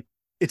 Cause it's like,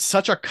 it's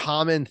such a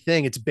common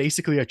thing. It's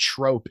basically a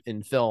trope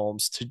in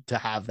films to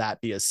have that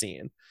be a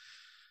scene.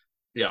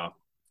 Yeah.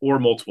 Or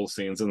multiple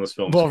scenes in this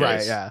film. Well,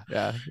 right.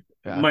 Yeah.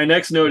 My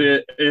next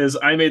note is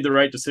I made the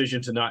right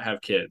decision to not have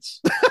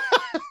kids.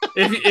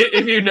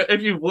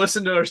 if you've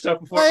listened to our stuff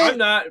before, I'm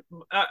not.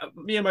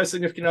 Me and my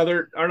significant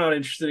other are not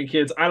interested in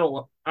kids. I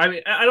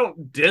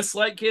don't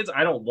dislike kids.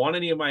 I don't want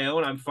any of my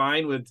own. I'm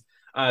fine with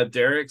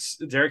Derek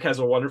has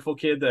a wonderful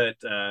kid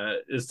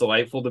that is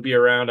delightful to be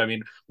around. I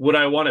mean, would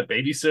I want a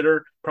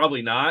babysitter?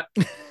 Probably not.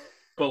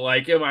 But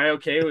like, am I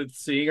okay with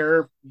seeing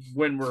her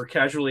when we're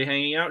casually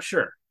hanging out?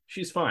 Sure.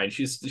 She's fine.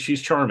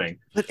 She's charming.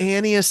 But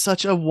Annie is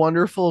such a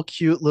wonderful,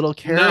 cute little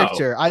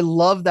character. No. I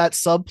love that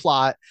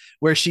subplot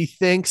where she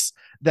thinks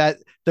that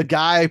the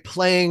guy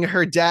playing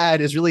her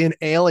dad is really an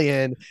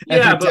alien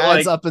and her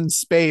dad's up in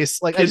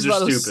space. Like, kids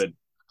are stupid.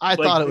 I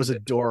thought it was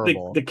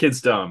adorable. The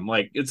kid's dumb.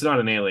 Like, it's not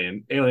an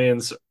alien.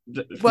 Aliens,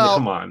 well,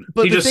 come on.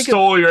 But he just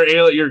stole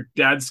your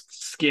dad's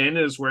skin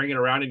and is wearing it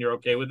around, and you're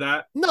okay with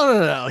that?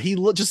 No. He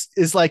just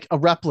is like a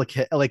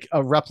replication.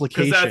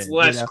 Because that's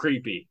less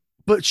creepy.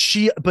 But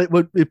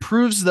what it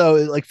proves, though,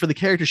 like for the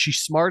character, she's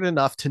smart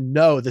enough to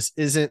know this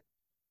isn't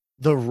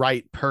the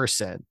right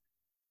person.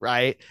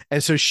 Right.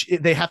 And so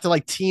they have to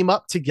like team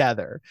up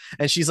together,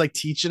 and she's like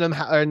teaching them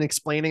how and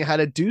explaining how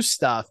to do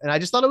stuff. And I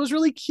just thought it was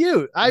really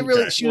cute.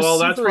 She was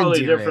that's probably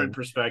endearing. A different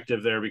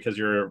perspective there because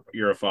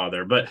you're a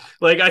father. But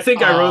like, I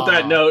think I wrote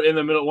that note in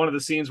the middle, one of the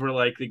scenes where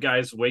like the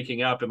guy's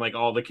waking up and like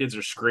all the kids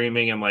are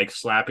screaming and like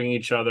slapping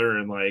each other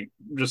and like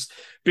just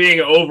being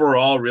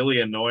overall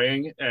really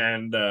annoying.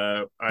 And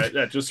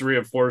that just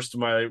reinforced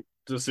my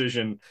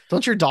decision.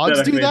 Don't your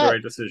dogs do that? The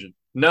right decision.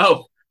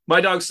 No, my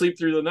dogs sleep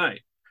through the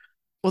night.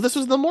 Well, this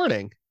was in the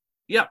morning.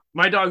 Yeah,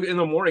 my dog in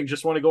the morning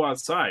just want to go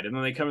outside, and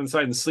then they come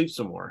inside and sleep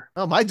some more.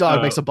 Oh, my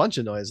dog makes a bunch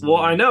of noise. Well,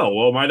 I know.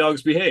 Well, my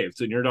dog's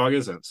behaved, and your dog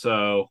isn't.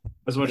 So,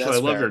 as much as I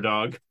love your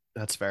dog,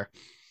 that's fair.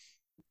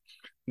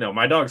 No,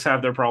 my dogs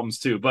have their problems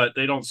too, but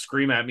they don't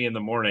scream at me in the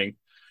morning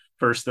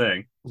first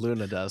thing.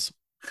 Luna does.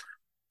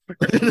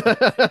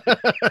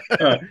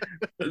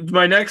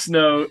 My next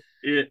note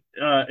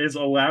is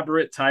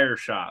elaborate tire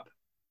shop.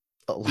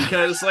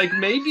 Because like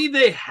maybe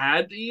they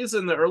had these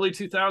in the early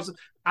 2000s.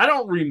 I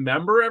don't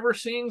remember ever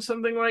seeing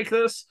something like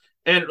this.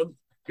 And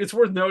it's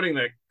worth noting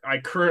that I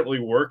currently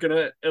work in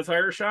a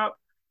tire shop.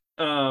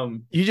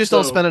 You just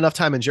don't spend enough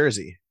time in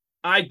Jersey,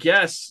 I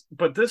guess.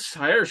 But this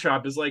tire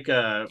shop is like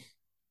I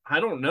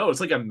don't know.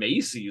 It's like a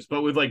Macy's,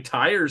 but with like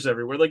tires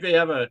everywhere. Like they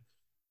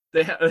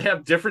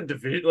have different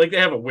division. Like they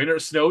have a winter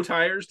snow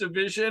tires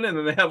division, and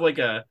then they have like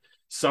a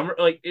summer,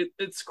 like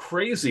it's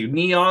crazy,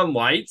 neon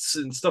lights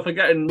and stuff like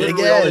that, and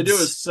literally all they do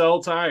is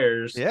sell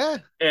tires,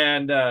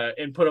 and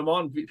put them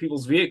on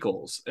people's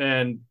vehicles.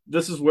 And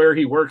this is where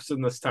he works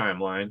in this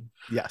timeline.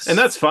 Yes, and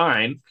that's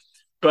fine,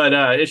 but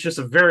it's just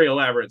a very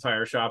elaborate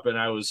tire shop, and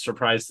I was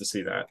surprised to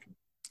see that.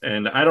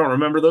 And I don't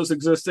remember those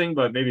existing,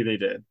 but maybe they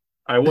did.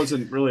 I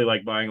wasn't really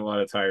like buying a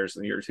lot of tires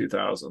in the year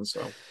 2000,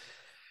 so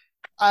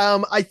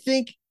I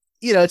think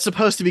it's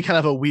supposed to be kind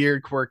of a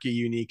weird, quirky,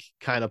 unique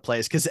kind of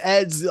place because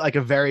Ed's like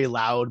a very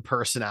loud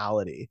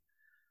personality,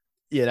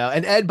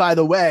 and Ed, by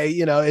the way,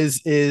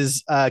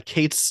 is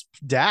Kate's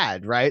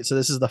dad, right? So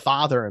this is the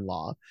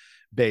father-in-law,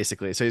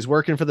 basically. So he's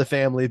working for the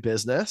family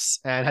business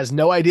and has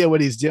no idea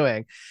what he's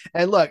doing.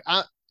 And look,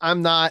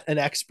 I'm not an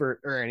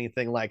expert or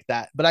anything like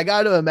that, but I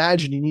got to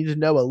imagine you need to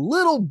know a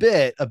little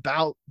bit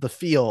about the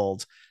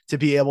field to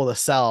be able to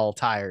sell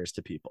tires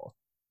to people.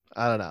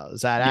 I don't know.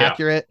 Is that Yeah.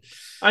 accurate?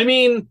 I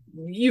mean,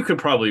 you could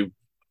probably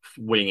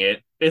wing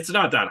it. It's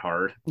not that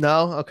hard.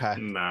 No? Okay.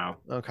 No.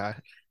 Okay.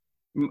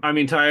 I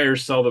mean,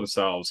 tires sell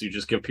themselves. You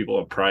just give people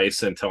a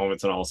price and tell them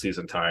it's an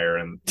all-season tire,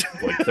 and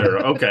like they're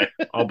okay.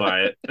 I'll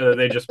buy it.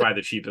 They just buy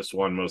the cheapest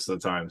one most of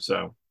the time.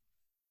 So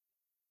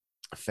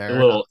a Fair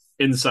enough. little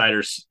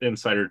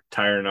insider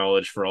tire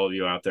knowledge for all of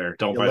you out there.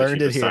 Don't You buy the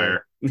learned it cheapest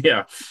here.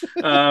 tire.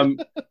 Yeah.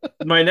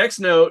 My next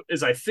note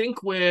is I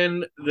think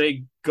when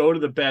they go to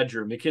the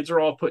bedroom, the kids are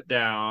all put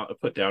down,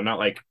 not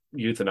like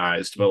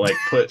euthanized, but like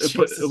Jesus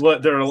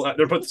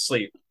they're put to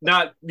sleep,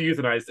 not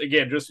euthanized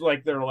again, just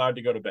like they're allowed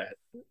to go to bed.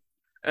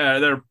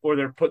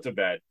 They're put to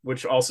bed,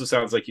 which also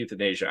sounds like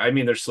euthanasia. I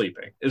mean, they're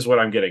sleeping, is what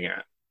I'm getting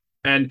at.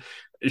 And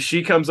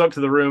she comes up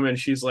to the room and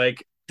she's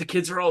like, "The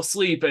kids are all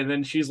asleep," and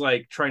then she's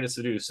like trying to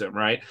seduce him,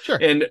 right? Sure.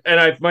 And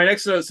my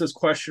next note says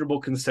questionable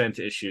consent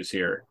issues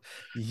here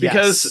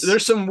because Yes.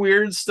 there's some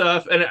weird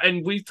stuff,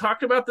 and we've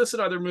talked about this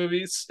in other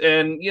movies,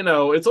 and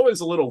it's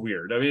always a little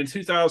weird. I mean,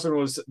 2000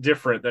 was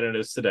different than it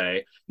is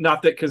today.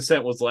 Not that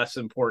consent was less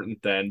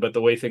important then, but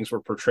the way things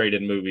were portrayed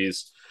in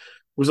movies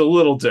was a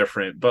little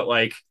different. But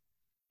like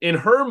in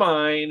her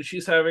mind,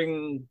 she's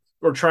having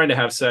or trying to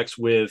have sex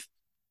with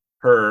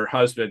her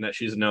husband that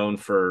she's known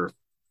for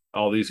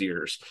all these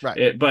years.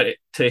 Right. But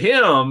to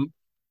him,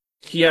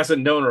 he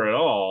hasn't known her at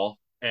all.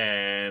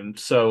 And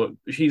so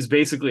he's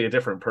basically a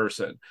different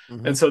person.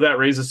 Mm-hmm. And so that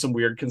raises some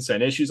weird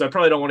consent issues. I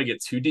probably don't want to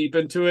get too deep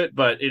into it,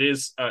 but it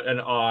is an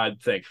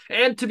odd thing.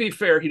 And to be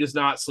fair, he does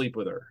not sleep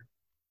with her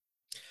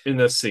in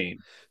this scene.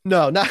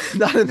 No, not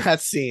in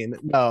that scene.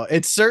 No,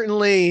 it's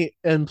certainly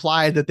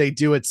implied that they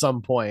do at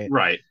some point.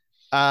 Right.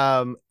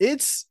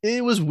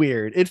 It was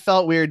weird. It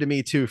felt weird to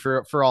me too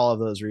for all of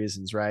those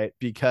reasons, right?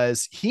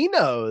 Because he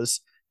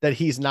knows that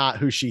he's not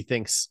who she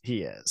thinks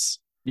he is.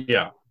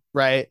 Yeah.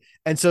 Right.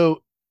 And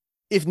so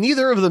if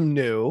neither of them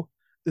knew,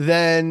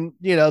 then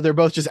they're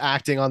both just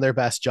acting on their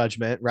best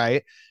judgment,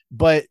 right?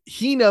 But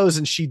he knows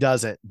and she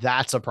doesn't.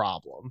 That's a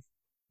problem.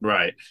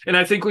 Right. And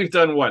I think we've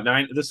done what,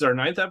 9? This is our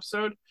 9th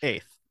episode?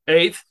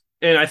 Eighth.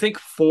 And I think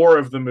 4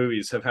 of the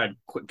movies have had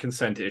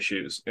consent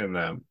issues in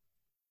them.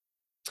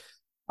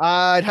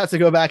 I'd have to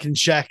go back and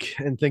check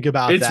and think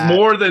about it's that.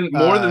 more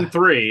than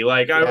 3.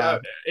 Like yeah.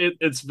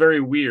 It's very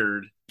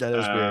weird. That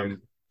is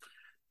weird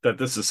that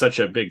this is such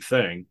a big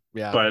thing.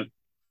 Yeah. But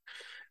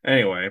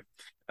anyway,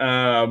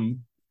 my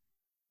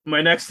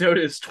next note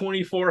is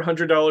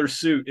 $2,400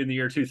 suit in the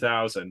year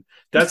 2000.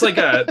 That's like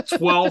a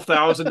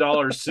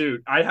 $12,000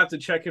 suit. I have to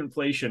check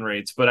inflation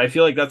rates, but I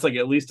feel like that's like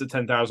at least a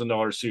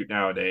 $10,000 suit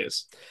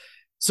nowadays.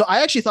 So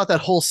I actually thought that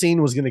whole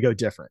scene was going to go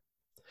different.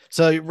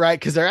 So, right,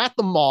 because they're at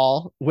the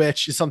mall,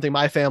 which is something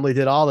my family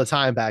did all the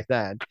time back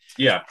then.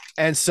 Yeah.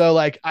 And so,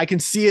 like, I can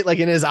see it, like,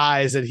 in his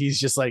eyes that he's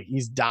just, like,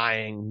 he's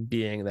dying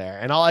being there.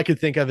 And all I could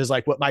think of is,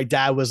 like, what my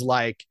dad was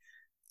like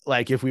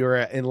if we were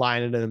in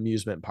line at an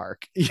amusement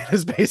park.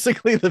 Is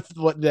basically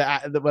what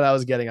I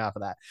was getting off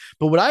of that.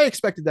 But what I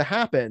expected to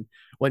happen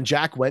when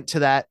Jack went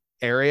to that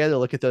area to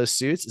look at those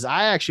suits is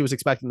I actually was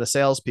expecting the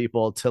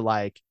salespeople to,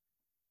 like,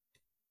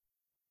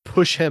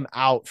 push him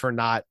out for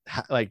not,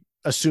 like,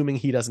 assuming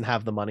he doesn't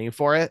have the money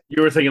for it.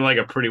 You were thinking like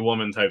a Pretty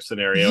Woman type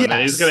scenario. Yes. And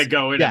then he's going to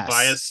go in and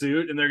buy a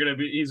suit, and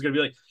he's going to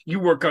be like, "You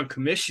work on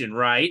commission,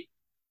 right?"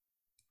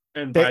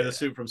 And buy the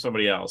suit from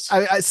somebody else.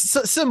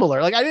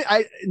 Similar. Like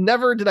I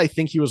never did I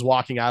think he was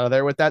walking out of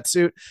there with that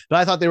suit, but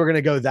I thought they were going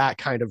to go that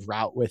kind of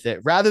route with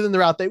it rather than the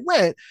route they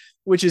went,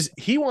 which is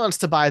he wants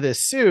to buy this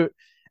suit.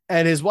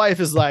 And his wife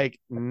is like,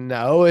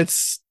 "No,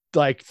 it's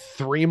like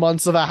 3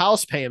 months of a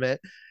house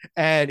payment."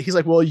 And he's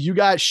like, "Well, you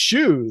got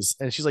shoes."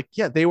 And she's like,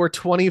 "Yeah, they were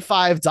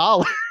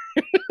 $25."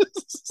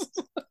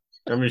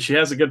 I mean, she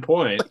has a good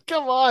point. Like,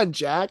 come on,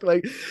 Jack.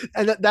 Like,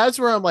 and that's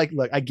where I'm like,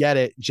 look, I get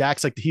it.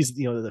 Jack's like, he's,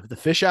 the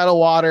fish out of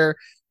water,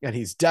 and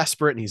he's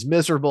desperate and he's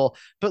miserable,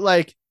 but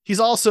like, he's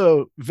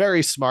also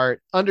very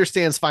smart,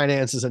 understands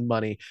finances and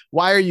money.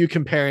 Why are you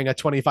comparing a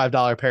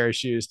 $25 pair of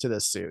shoes to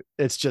this suit?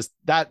 It's just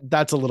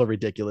that's a little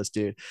ridiculous,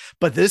 dude.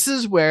 But this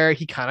is where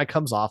he kind of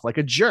comes off like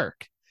a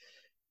jerk.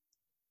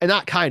 And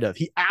not kind of,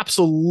 he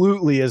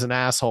absolutely is an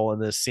asshole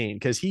in this scene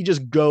because he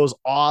just goes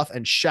off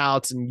and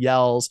shouts and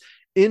yells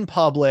in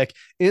public,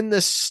 in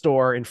this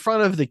store, in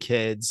front of the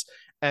kids.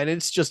 And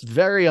it's just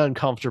very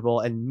uncomfortable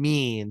and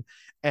mean.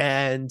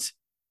 And,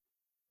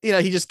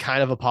 he just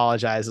kind of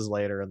apologizes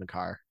later in the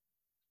car.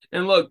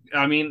 And look,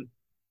 I mean,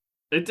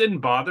 it didn't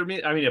bother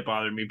me. I mean, it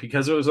bothered me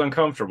because it was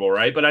uncomfortable,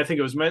 right? But I think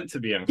it was meant to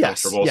be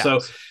uncomfortable. Yes. So,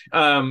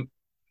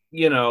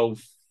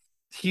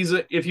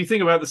 if you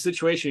think about the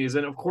situation he's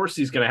in, of course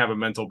he's going to have a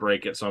mental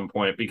break at some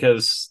point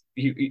because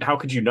how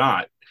could you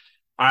not?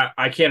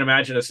 I can't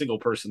imagine a single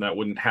person that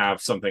wouldn't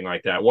have something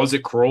like that. Was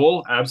it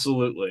cruel?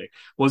 Absolutely.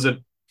 Was it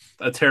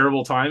a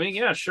terrible timing?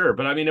 Yeah, sure.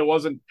 But I mean,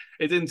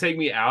 it didn't take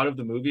me out of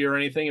the movie or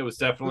anything. It was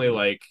definitely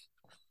like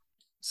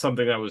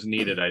something that was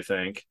needed, I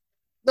think.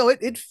 No,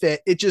 it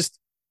fit. It just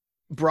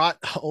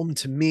brought home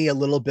to me a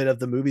little bit of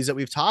the movies that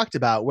we've talked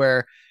about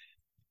where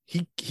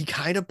he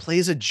kind of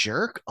plays a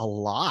jerk a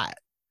lot.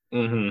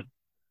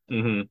 Mm-hmm.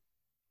 Mm-hmm.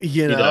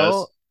 You He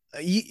know,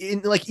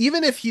 does. like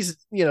even if he's,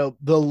 the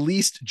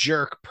least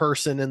jerk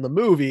person in the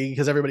movie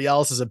because everybody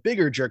else is a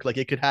bigger jerk, like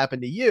it could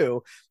happen to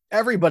you.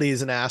 Everybody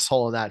is an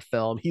asshole in that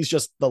film. He's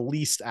just the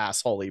least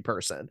assholey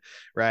person,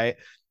 right?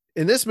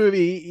 In this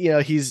movie,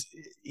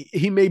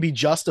 he may be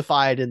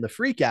justified in the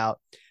freak out,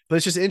 but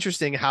it's just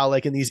interesting how,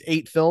 like, in these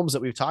 8 films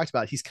that we've talked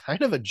about, he's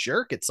kind of a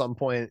jerk at some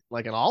point,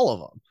 like in all of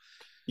them.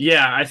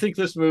 Yeah, I think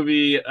this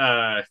movie,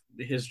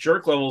 his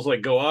jerk levels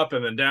like go up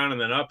and then down and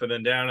then up and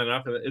then down and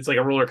up. And it's like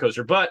a roller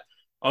coaster. But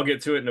I'll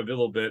get to it in a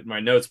little bit in my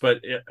notes.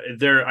 But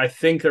I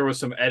think there was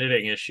some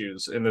editing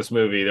issues in this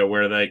movie that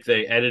where like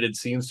they edited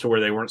scenes to where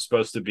they weren't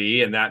supposed to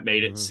be, and that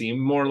made it Mm-hmm. seem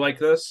more like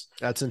this.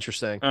 That's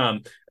interesting.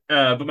 Um,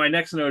 but my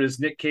next note is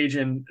Nick Cage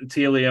and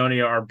Tia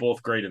Leoni are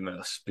both great in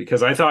this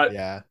because I thought,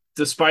 Yeah.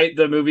 despite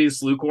the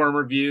movie's lukewarm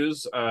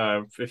reviews,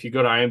 if you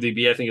go to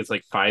IMDb, I think it's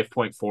like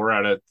 5.4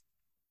 out of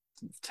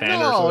 10 or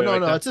No, something no, like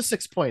no. that. It's a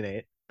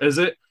 6.8. Is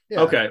it?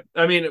 Yeah. Okay.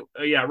 I mean,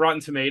 yeah, Rotten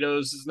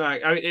Tomatoes is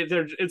not. I mean,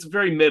 it's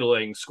very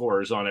middling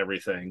scores on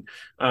everything.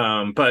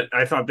 But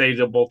I thought they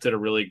both did a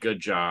really good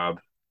job.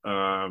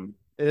 Um,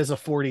 It is a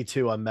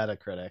 42 on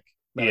Metacritic.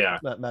 yeah,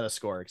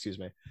 Metascore, excuse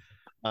me.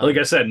 like I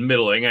Um, said,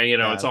 middling.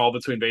 It's yeah. all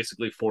between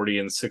basically 40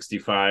 and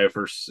 65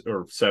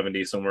 or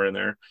 70 somewhere in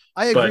there.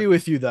 I But agree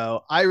with you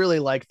though. I really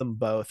like them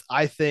both.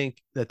 I think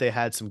that they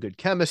had some good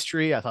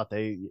chemistry. I thought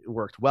they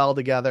worked well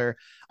together.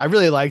 I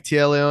really liked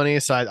Tia Leone,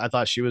 so I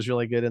thought she was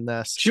really good in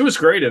this. she was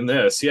great in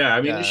this. Yeah,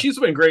 I mean, Yeah. she's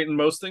been great in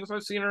most things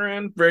I've seen her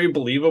in. Very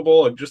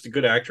believable and just a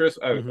good actress.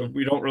 Hmm.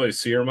 We don't really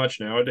see her much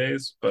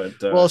nowadays, but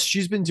Well,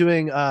 she's been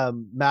doing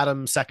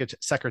Madam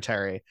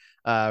Secretary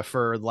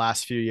for the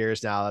last few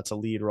years now. That's a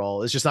lead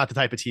role. It's just not the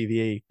type of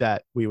TV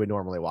that we would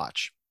normally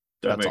watch.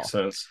 that That's makes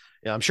all. sense.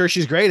 Yeah, I'm sure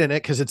she's great in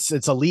it because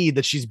it's a lead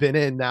that she's been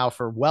in now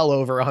for well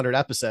over 100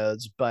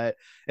 episodes, but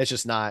it's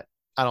just not.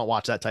 I don't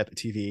watch that type of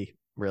TV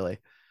really.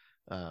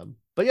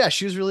 But yeah,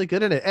 she was really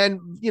good in it, and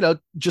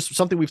just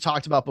something we've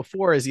talked about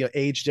before is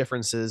age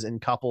differences in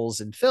couples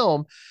in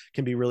film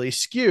can be really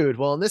skewed.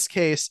 Well, in this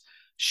case,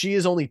 she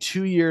is only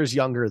 2 years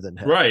younger than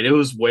him, Right. It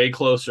was way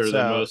closer than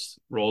so most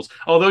roles.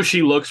 Although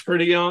she looks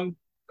pretty young.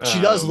 she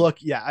does Um, look.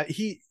 Yeah,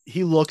 he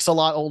looks a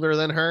lot older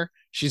than her.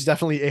 She's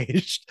definitely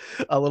aged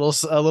a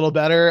little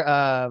better.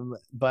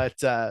 But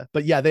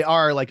yeah, they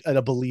are like at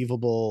a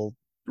believable.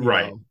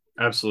 right.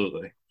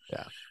 Absolutely.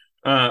 Yeah.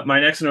 My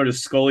next note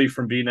is Scully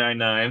from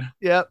B99.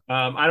 Yep.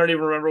 I don't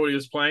even remember what he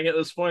was playing at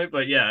this point,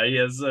 but yeah,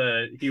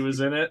 he was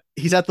in it.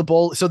 He's at the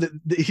bowl. So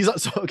he's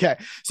so okay.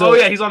 Oh So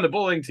yeah, he's on the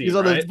bowling he's team,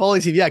 on the right?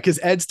 bowling team. Yeah, because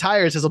Ed's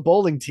Tires has a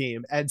bowling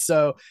team, and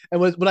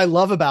what I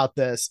love about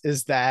this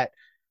is that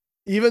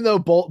even though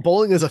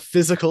bowling is a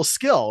physical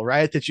skill,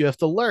 right, that you have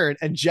to learn,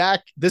 and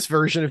this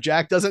version of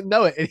Jack doesn't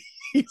know it, and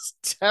he's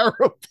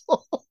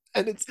terrible.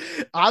 And it's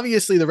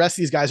obviously the rest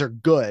of these guys are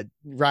good,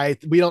 right?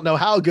 We don't know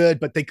how good,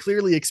 but they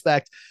clearly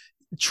expect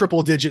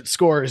triple digit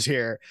scores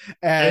here.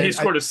 And he And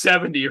scored a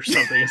 70 or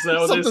something. Is that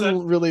what they said?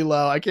 something really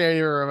low. I can't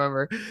even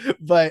remember,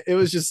 but it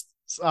was just,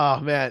 oh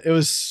man, it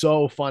was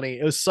so funny.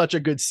 It was such a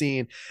good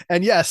scene.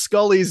 And yeah,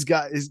 Scully's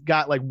got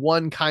like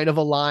one kind of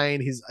a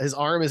line. His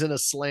arm is in a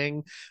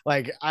sling.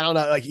 Like, I don't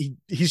know, like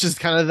he's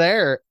just kind of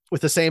there with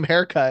the same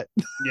haircut.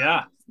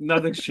 Yeah.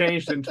 Nothing's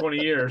changed in 20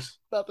 years.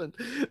 nothing,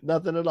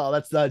 nothing at all.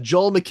 That's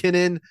Joel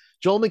McKinnon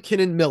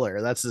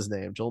Miller. That's his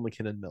name. Joel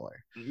McKinnon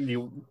Miller.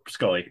 You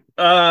Scully.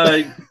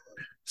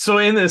 So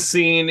in this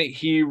scene,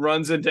 he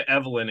runs into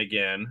Evelyn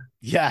again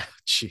Yeah. and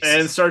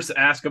Jesus. starts to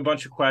ask a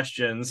bunch of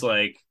questions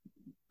like,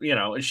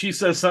 she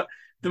says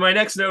my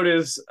next note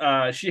is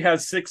she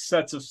has 6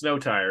 sets of snow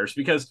tires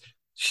because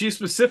she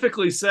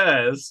specifically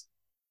says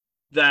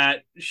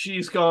that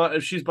she's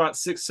bought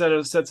 6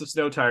 sets of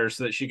snow tires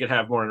so that she could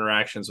have more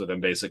interactions with him,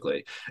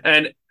 basically.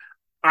 And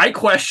I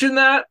question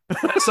that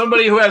as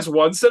somebody who has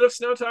 1 set of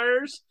snow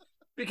tires,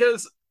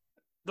 because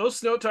those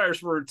snow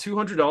tires were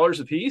 $200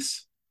 a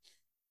piece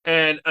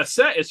and a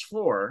set is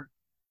 4.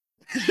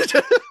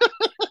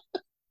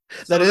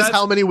 That So is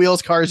how many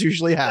wheels cars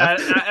usually have.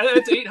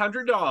 that's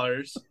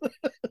 $800,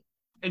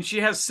 and she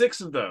has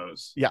 6 of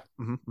those. Yeah.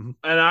 Mm-hmm, mm-hmm.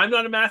 And I'm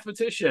not a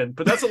mathematician,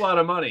 but that's a lot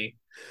of money.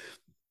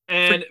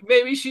 And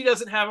maybe she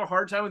doesn't have a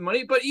hard time with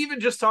money, but even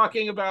just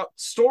talking about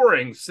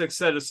storing 6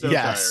 sets of snow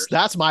Yes, tires.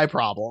 that's my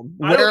problem.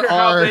 I don't care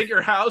how big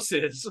your house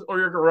is or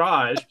your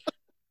garage.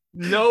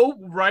 No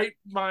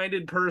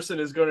right-minded person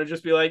is going to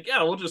just be like,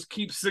 yeah, we'll just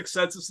keep 6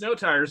 sets of snow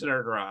tires in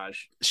our garage.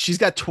 She's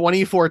got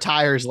 24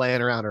 tires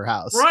laying around her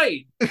house.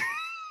 Right.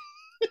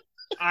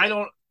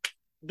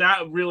 That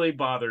really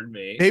bothered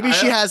me. Maybe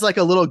she has like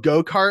a little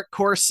go-kart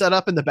course set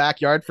up in the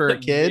backyard for a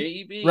kid.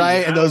 Maybe,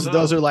 right? And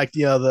those are like,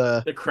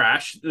 the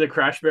crash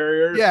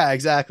barriers. Yeah,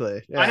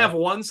 exactly. Yeah. I have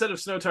 1 set of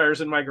snow tires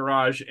in my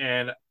garage,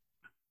 and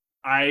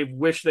I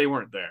wish they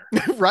weren't there.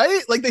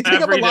 Right? Like they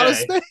take up a lot of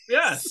space.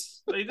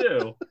 Yes, they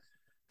do.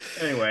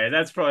 Anyway,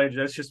 that's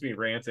just me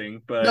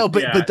ranting, but No,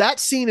 but yeah. but that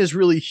scene is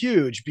really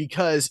huge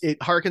because it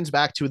harkens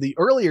back to the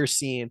earlier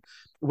scene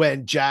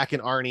when Jack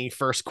and Arnie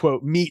first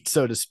quote meet,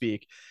 so to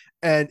speak.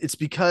 And it's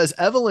because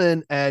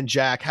Evelyn and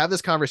Jack have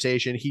this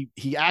conversation.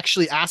 He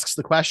actually asks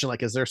the question,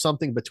 like, is there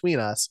something between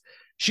us?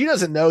 She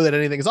doesn't know that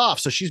anything's off,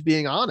 so she's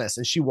being honest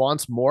and she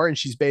wants more. And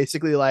she's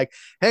basically like,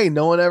 hey,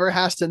 no one ever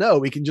has to know.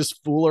 We can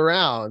just fool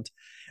around.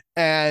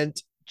 And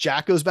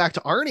Jack goes back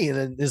to Arnie and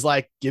then is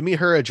like, give me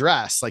her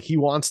address. Like, he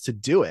wants to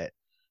do it.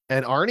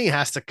 And Arnie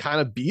has to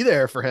kind of be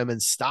there for him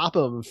and stop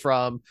him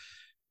from,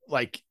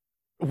 like,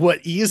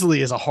 what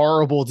easily is a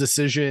horrible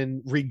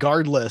decision,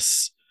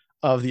 regardless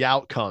of the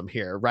outcome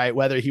here, right?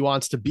 Whether he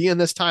wants to be in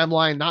this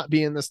timeline, not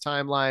be in this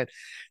timeline.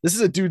 This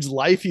is a dude's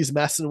life he's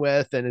messing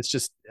with, and it's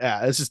just,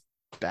 yeah, it's just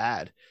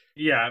bad.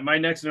 Yeah, my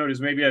next note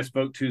is maybe I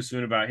spoke too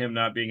soon about him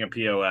not being a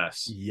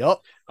POS.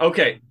 Yup.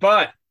 Okay,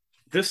 but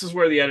this is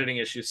where the editing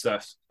issue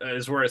stuff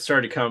is where it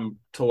started to come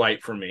to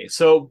light for me.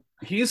 So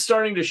he's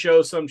starting to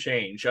show some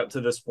change up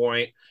to this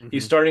point. Mm-hmm.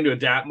 He's starting to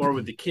adapt more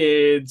with the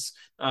kids,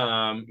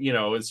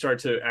 and start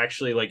to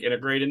actually like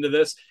integrate into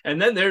this.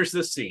 And then there's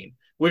this scene,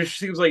 which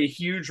seems like a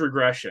huge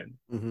regression.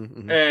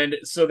 Mm-hmm. And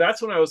so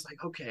that's when I was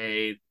like,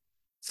 okay,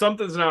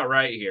 something's not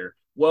right here.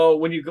 Well,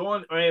 when you go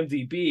on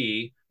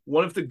IMDb,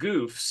 one of the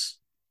goofs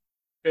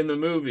in the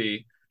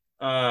movie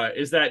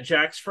is that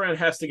Jack's friend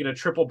has to get a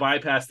triple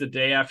bypass the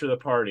day after the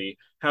party.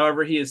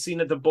 However, he is seen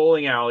at the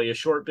bowling alley a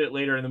short bit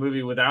later in the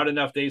movie without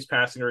enough days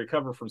passing to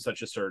recover from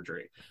such a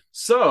surgery.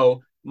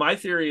 So my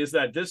theory is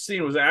that this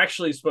scene was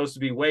actually supposed to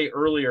be way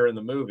earlier in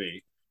the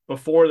movie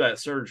before that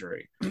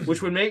surgery,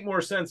 which would make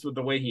more sense with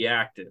the way he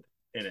acted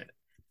in it.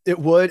 It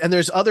would. And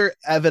there's other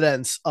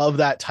evidence of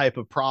that type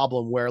of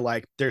problem where,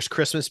 like, there's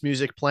Christmas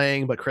music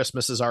playing, but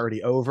Christmas is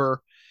already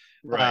over,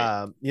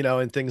 right?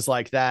 And things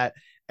like that.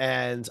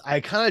 And I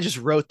kind of just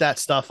wrote that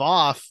stuff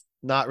off,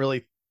 not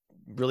really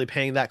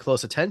paying that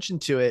close attention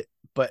to it,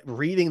 but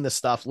reading the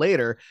stuff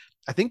later,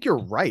 I think you're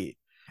right.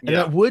 And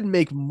that would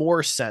make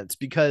more sense,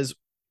 because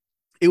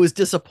it was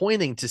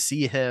disappointing to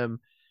see him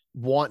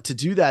want to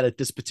do that at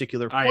this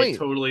particular point. I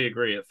totally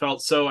agree. It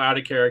felt so out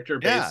of character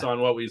based on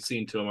what we've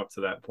seen to him up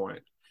to that point.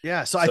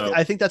 Yeah. So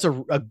I think that's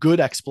a good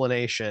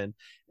explanation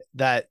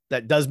that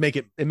does make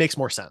it makes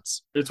more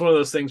sense. It's one of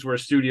those things where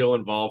studio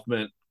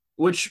involvement,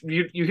 which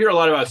you hear a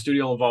lot about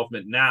studio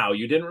involvement now.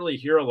 You didn't really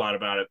hear a lot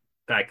about it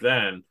back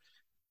then,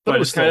 but it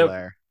was still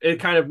there. It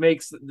kind of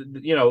makes,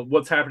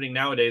 what's happening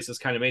nowadays has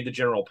kind of made the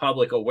general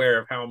public aware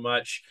of how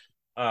much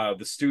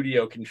the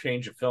studio can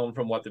change a film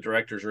from what the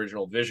director's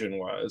original vision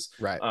was.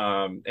 Right.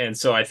 And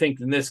so I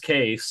think in this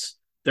case,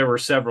 there were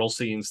several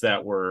scenes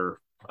that were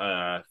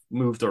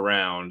moved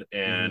around,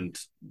 and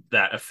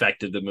that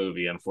affected the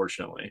movie,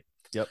 unfortunately.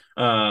 Yep.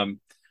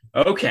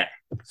 Okay.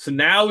 So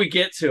now we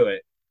get to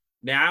it.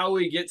 Now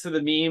we get to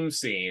the meme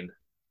scene.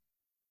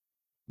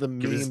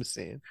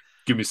 Scene.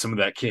 Give me some of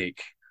that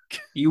cake.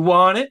 You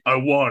want it? I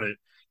want it.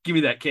 Give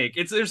me that cake.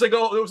 There was like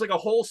a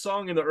whole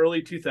song in the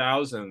early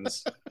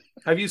 2000s.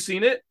 Have you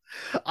seen it?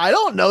 I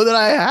don't know that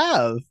I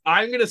have.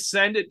 I'm going to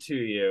send it to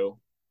you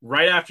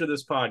right after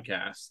this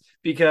podcast,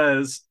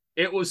 because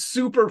it was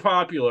super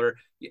popular.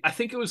 I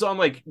think it was on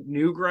like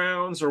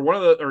Newgrounds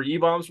or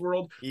E-Bombs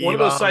World, one of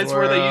those sites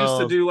where they used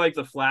to do like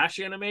the Flash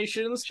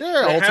animations.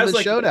 Sure,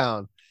 Ultimate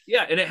Showdown.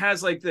 Yeah, and it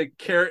has like a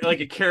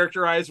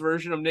characterized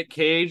version of Nick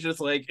Cage. It's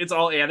like it's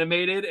all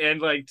animated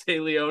and like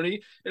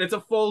Leoni, and it's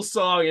a full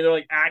song, and they're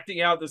like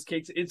acting out this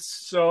cake. It's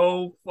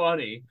so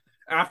funny.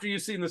 After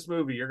you've seen this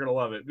movie, you're gonna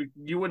love it.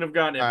 You wouldn't have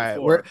gotten it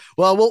before.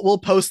 We'll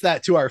post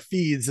that to our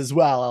feeds as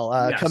well.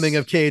 Yes.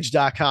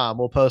 comingofcage.com.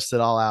 We'll post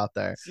it all out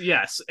there.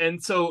 Yes,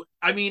 and so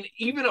I mean,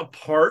 even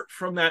apart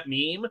from that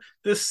meme,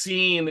 this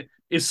scene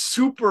is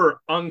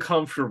super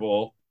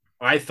uncomfortable.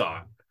 I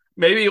thought.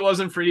 Maybe it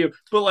wasn't for you,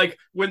 but like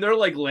when they're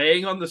like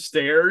laying on the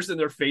stairs and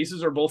their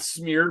faces are both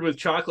smeared with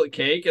chocolate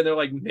cake and they're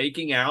like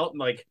making out and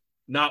like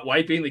not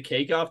wiping the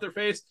cake off their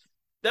face,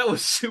 that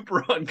was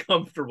super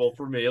uncomfortable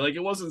for me. Like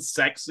it wasn't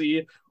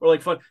sexy or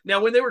like fun.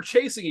 Now, when they were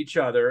chasing each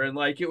other and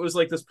like it was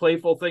like this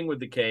playful thing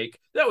with the cake,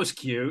 that was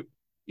cute.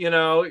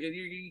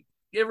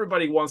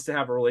 Everybody wants to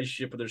have a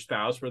relationship with their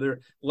spouse where they're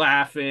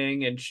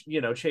laughing and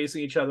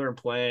chasing each other and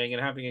playing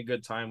and having a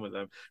good time with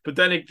them. But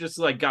then it just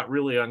like got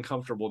really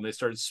uncomfortable, and they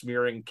started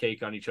smearing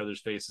cake on each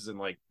other's faces and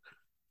like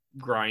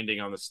grinding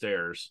on the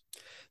stairs.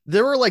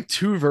 There were like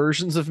two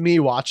versions of me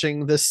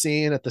watching this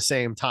scene at the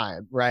same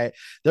time, right?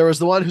 There was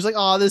the one who's like,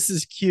 oh, this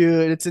is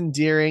cute, it's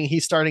endearing,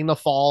 he's starting to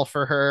fall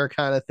for her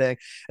kind of thing.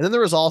 And then there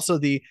was also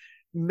the,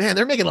 man,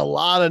 they're making a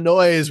lot of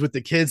noise with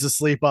the kids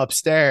asleep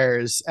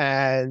upstairs,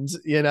 and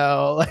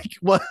they're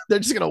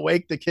just gonna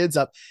wake the kids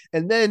up.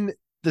 And then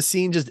the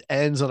scene just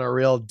ends on a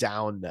real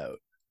down note,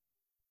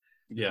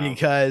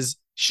 because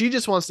she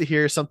just wants to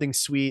hear something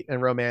sweet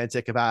and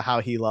romantic about how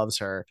he loves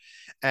her,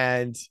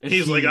 and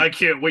he's like, I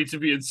can't wait to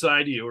be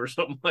inside you, or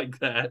something like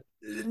that.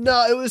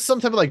 No, it was some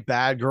type of like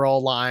bad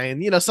girl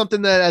line,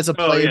 something that as a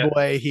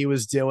playboy he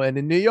was doing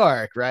in New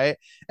York, right?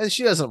 And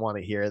she doesn't want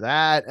to hear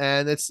that,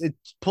 and it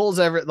pulls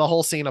the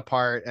whole scene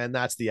apart, and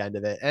that's the end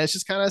of it. And it's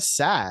just kind of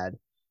sad,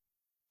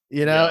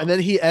 And then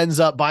he ends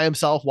up by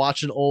himself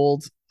watching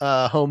old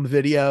home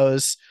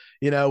videos,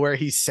 where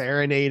he's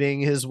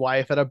serenading his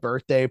wife at a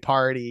birthday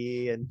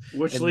party.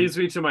 Which And leads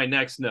me to my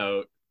next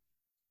note.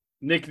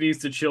 Nick needs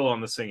to chill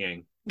on the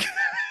singing.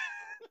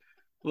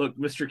 Look,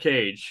 Mr.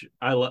 Cage,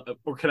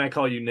 or can I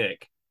call you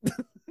Nick?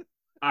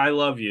 I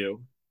love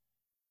you,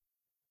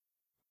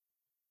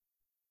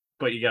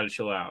 but you got to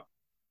chill out.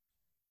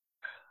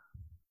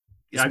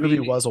 this I movie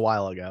mean, was a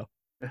while ago.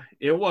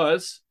 it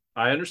was.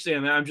 I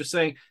understand that. I'm just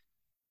saying,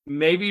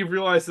 maybe you've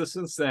realized this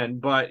since then,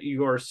 but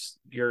your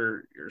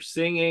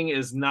singing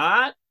is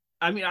not.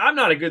 I mean, I'm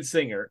not a good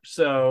singer,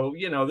 so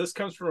this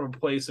comes from a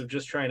place of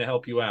just trying to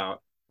help you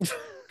out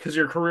because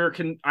your career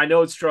can. I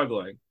know it's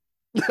struggling,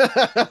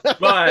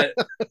 but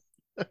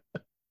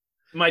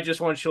might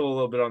just want to chill a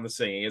little bit on the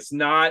singing. It's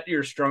not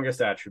your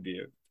strongest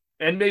attribute,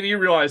 and maybe you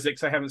realize it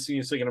because I haven't seen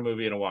you sing in a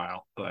movie in a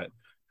while. But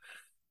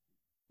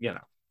you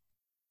know,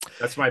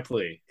 that's my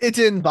plea. It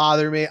didn't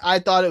bother me. I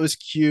thought it was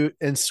cute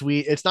and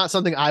sweet. It's not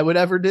something I would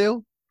ever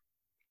do.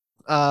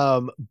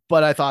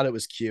 But I thought it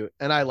was cute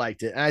and I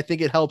liked it. And I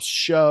think it helps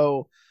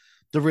show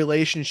the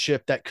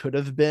relationship that could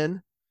have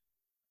been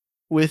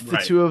with the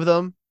Right. two of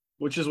them.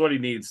 Which is what he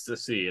needs to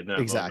see in that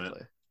Exactly.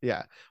 moment.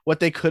 Yeah. What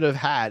they could have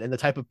had and the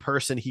type of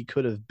person he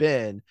could have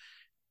been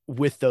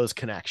with those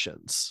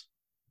connections.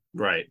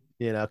 Right.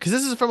 Because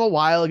this is from a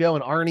while ago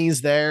and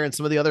Arnie's there and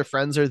some of the other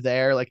friends are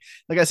there. Like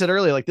I said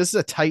earlier, like this is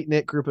a tight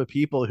knit group of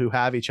people who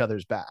have each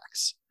other's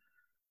backs.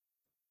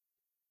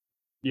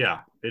 Yeah,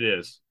 it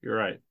is. You're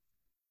right.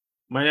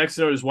 My next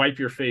note is wipe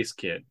your face,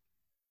 kid.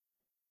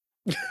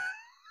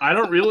 I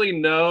don't really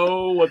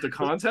know what the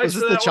context Was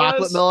this for the that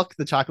chocolate was. milk,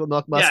 the chocolate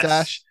milk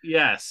mustache?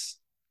 Yes.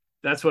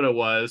 That's what it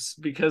was.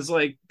 Because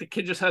like the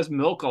kid just has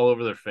milk all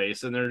over their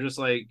face and they're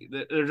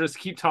just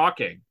keep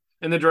talking.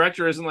 And the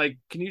director isn't like,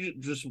 can you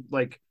just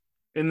like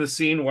in the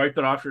scene wipe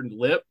it off your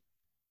lip?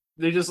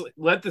 They just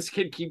let this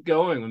kid keep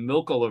going with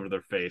milk all over their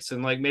face.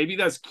 And like maybe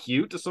that's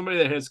cute to somebody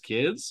that has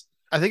kids.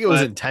 I think it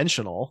was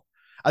intentional.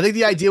 I think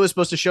the idea was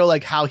supposed to show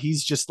like how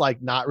he's just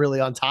like not really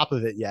on top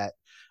of it yet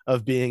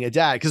of being a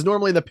dad. Because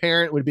normally the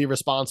parent would be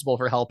responsible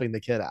for helping the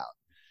kid out.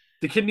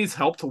 The kid needs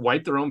help to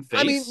wipe their own face.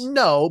 I mean,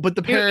 no, but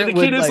the parent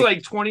the kid is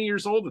like 20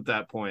 years old at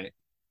that point.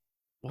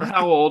 What? Or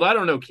how old? I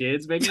don't know,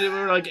 kids. Maybe they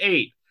were like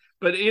 8.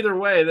 But either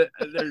way,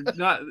 they're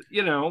not,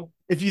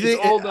 If you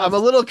think, I'm a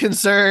little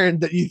concerned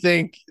that you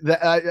think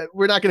that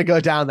we're not going to go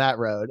down that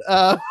road.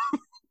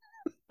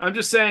 I'm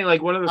just saying,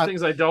 like, one of the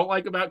things I don't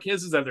like about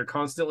kids is that they're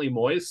constantly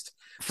moist.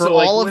 For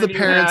all of the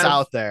parents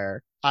out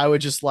there, I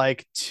would just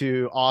like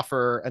to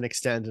offer and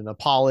extend an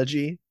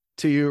apology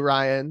to you,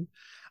 Ryan,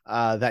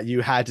 that you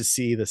had to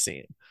see the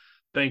scene.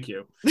 Thank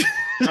you.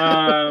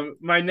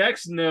 My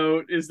next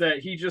note is that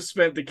he just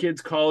spent the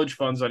kids' college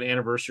funds on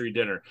anniversary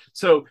dinner.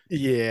 So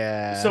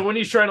yeah. So when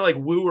he's trying to like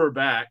woo her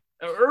back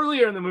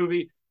earlier in the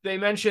movie, they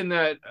mentioned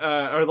that,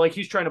 or like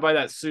he's trying to buy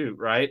that suit,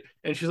 right?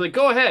 And she's like,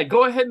 go ahead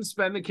and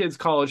spend the kids'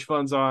 college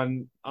funds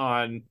on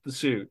the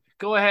suit.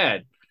 Go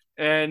ahead.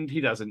 And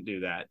he doesn't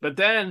do that. But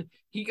then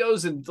he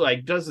goes and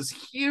like does this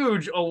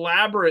huge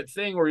elaborate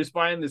thing where he's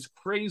buying this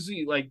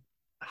crazy like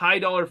high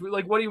dollar food,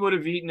 like what he would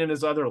have eaten in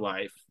his other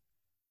life.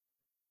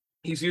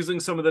 He's using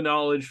some of the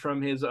knowledge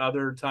from his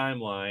other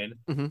timeline,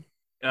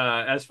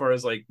 as far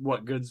as like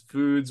what good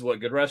foods, what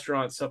good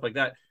restaurants, stuff like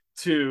that,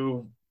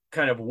 to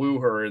kind of woo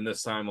her in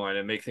this timeline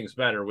and make things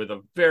better with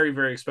a very,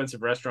 very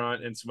expensive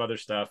restaurant and some other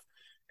stuff.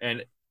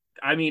 And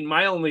I mean,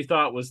 my only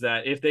thought was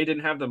that if they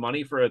didn't have the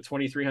money for a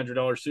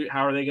 $2,300 suit,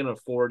 how are they going to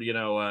afford, a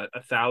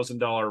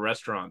 $1,000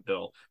 restaurant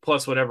bill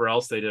plus whatever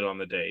else they did on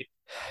the date?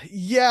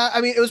 Yeah, I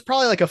mean, it was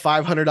probably like a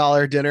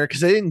 $500 dinner because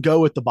they didn't go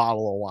with the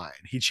bottle of wine.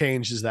 He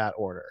changes that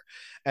order.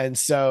 And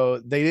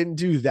so they didn't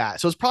do that.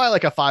 So it's probably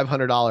like a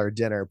 $500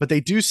 dinner, but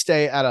they do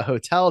stay at a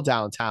hotel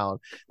downtown.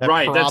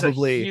 That's a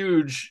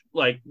huge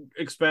like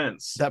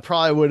expense. That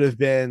probably would have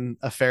been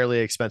a fairly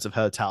expensive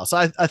hotel. So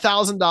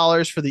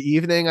 $1,000 for the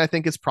evening, I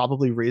think it's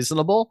probably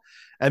reasonable.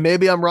 And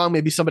maybe I'm wrong.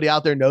 Maybe somebody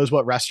out there knows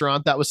what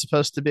restaurant that was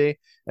supposed to be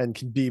and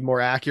can be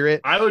more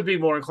accurate. I would be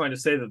more inclined to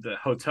say that the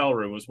hotel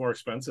room was more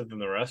expensive than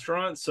the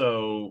restaurant.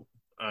 So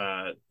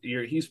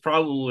he's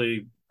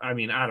probably, I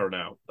mean, I don't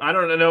know. I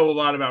don't know a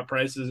lot about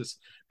prices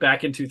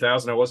back in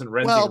 2000. I wasn't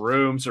renting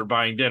rooms or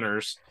buying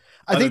dinners.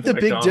 I think the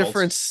big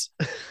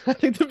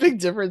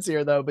difference,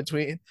 here though,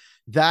 between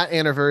that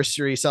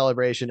anniversary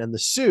celebration and the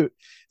suit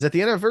is that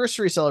the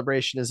anniversary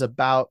celebration is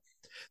about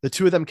the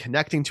two of them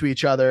connecting to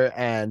each other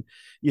and,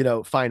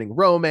 finding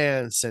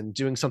romance and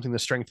doing something to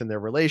strengthen their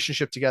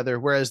relationship together.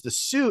 Whereas the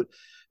suit,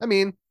 I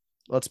mean,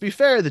 let's be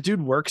fair, the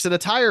dude works at a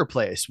tire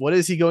place. What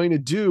is he going to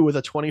do with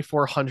a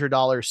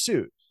 $2,400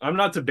 suit? I'm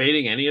not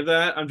debating any of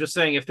that. I'm just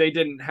saying if they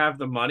didn't have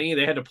the money,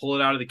 they had to pull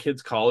it out of the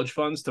kids' college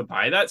funds to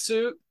buy that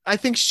suit. I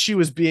think she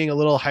was being a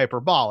little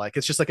hyperbolic.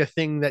 It's just like a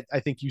thing that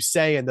I think you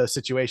say in those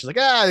situations,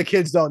 like, the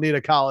kids don't need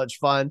a college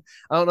fund.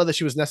 I don't know that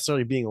she was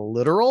necessarily being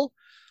literal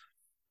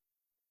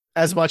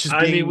as much as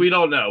I mean, we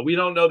don't know. We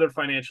don't know their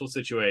financial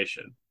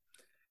situation.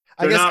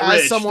 They're I guess not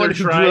as rich. Someone They're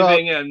who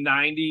driving a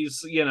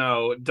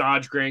 90s,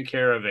 Dodge Grand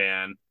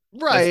Caravan.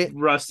 Right.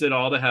 Rusted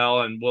all to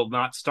hell and will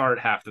not start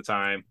half the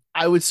time.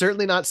 I would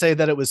certainly not say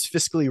that it was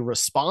fiscally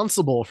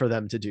responsible for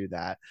them to do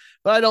that,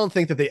 but I don't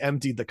think that they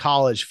emptied the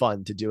college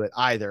fund to do it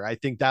either. I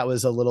think that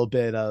was a little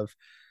bit of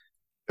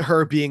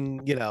her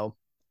being,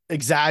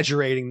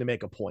 exaggerating to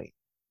make a point.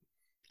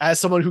 As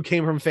someone who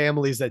came from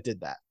families that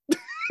did that,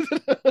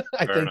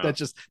 I Fair think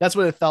enough. that's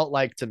what it felt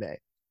like to me.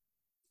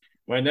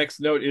 My next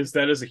note is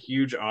that is a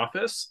huge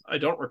office. I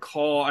don't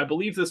recall. I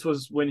believe this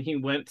was when he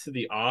went to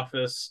the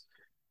office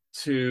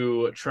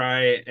to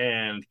try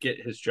and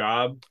get his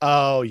job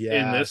Oh in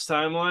yeah, this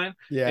timeline. And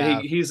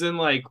yeah. he's in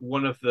like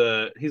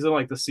he's in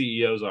like the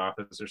CEO's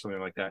office or something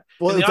like that. And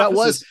Well, the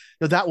office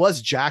is that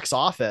was Jack's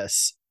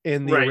office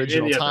in the right in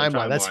original the other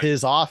timeline. That's timeline.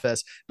 his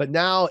office, but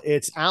now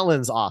it's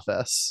Alan's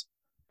office.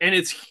 And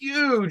it's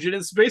huge and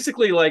it's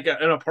basically like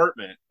an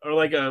apartment or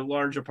like a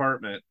large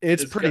apartment.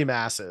 It's It's pretty got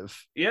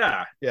massive.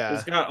 yeah, Yeah.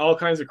 it's got all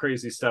kinds of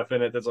crazy stuff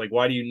in it that's like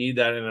why do you need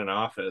that in an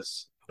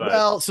office? But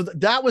Well, so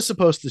that was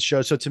supposed to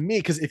show. So to me,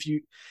 because if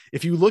you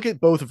look at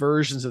both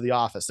versions of the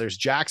office, there's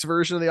Jack's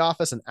version of the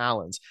office and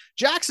Alan's.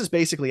 Jack's is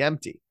basically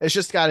empty. It's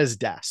just got his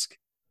desk,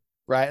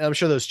 right? And I'm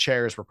sure those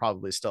chairs were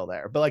probably still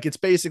there, but like it's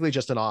basically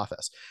just an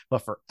office. But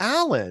for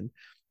Alan,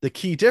 the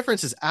key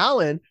difference is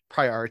Alan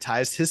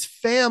prioritized his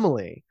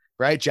family,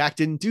 right? Jack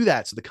didn't do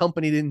that. So the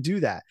company didn't do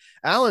that.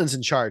 Alan's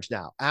in charge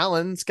now.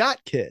 Alan's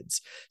got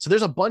kids. So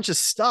there's a bunch of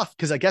stuff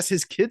because I guess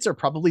his kids are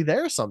probably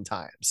there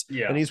sometimes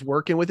yeah, and he's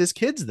working with his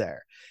kids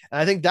there. And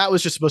I think that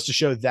was just supposed to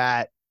show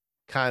that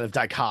kind of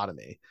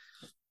dichotomy.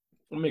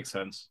 it makes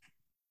sense.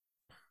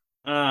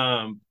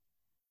 Um,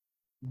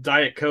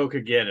 Diet Coke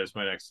again is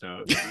my next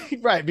note.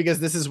 Right, because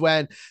this is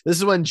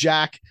when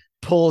Jack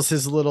pulls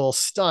his little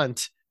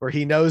stunt where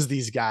he knows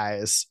these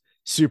guys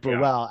super Yeah,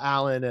 well.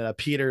 Alan and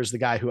Peter's the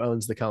guy who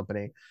owns the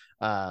company.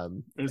 it's a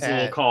little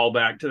And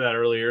callback to that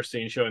earlier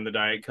scene showing the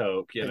Diet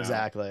Coke.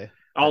 exactly. Yeah.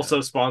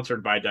 Also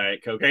sponsored by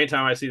Diet Coke.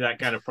 Anytime I see that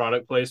kind of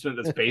product placement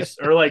that's based,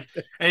 or like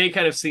any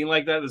kind of scene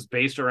like that that's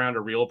based around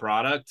a real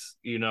product,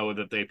 you know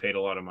that they paid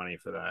a lot of money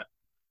for that.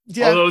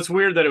 Yeah. Although it's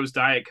weird that it was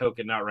Diet Coke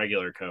and not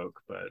regular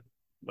Coke, but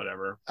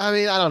whatever. I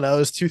mean, I don't know. It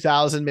was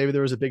 2000. Maybe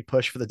there was a big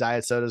push for the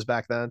diet sodas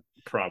back then.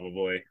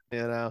 Probably. You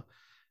know,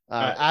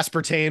 Uh,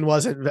 aspartame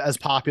wasn't as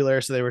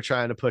popular, so they were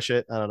trying to push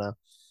it. I don't know.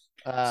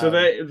 so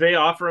Um, they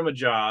offer him a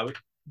job.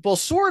 well,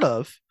 sort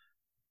of.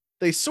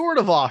 They sort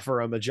of offer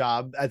him a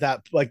job at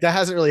that. Like that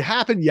hasn't really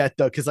happened yet,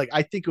 though, because like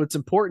I think what's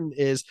important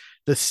is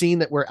the scene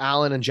that where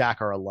Alan and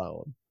Jack are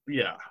alone,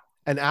 Yeah.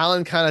 and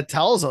Alan kind of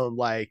tells him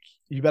like,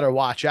 "You better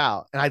watch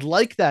out." And I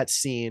like that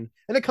scene,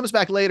 and it comes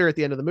back later at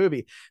the end of the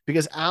movie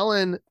because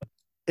Alan,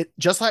 it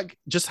just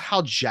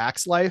how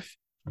Jack's life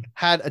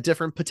had a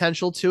different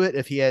potential to it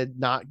if he had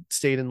not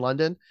stayed in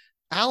London.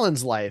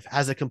 Alan's life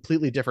has a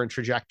completely different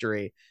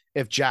trajectory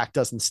if Jack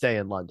doesn't stay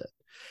in London.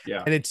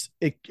 Yeah. And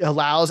it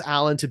allows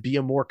Alan to be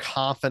a more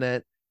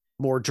confident,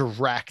 more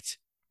direct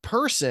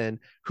person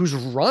who's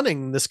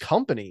running this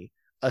company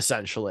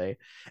essentially.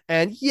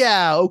 And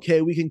yeah,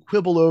 okay, we can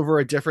quibble over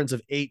a difference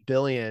of 8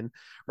 billion,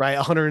 right?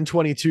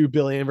 122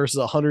 billion versus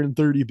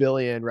 130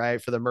 billion,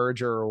 right? For the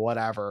merger or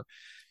whatever.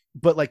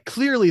 But like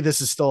clearly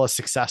this is still a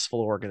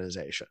successful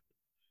organization.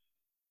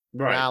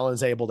 And Right.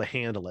 Alan's able to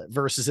handle it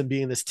versus him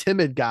being this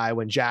timid guy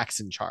when Jack's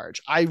in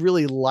charge. I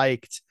really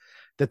liked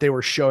that they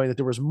were showing that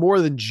there was more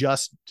than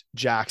just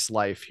Jack's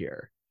life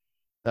here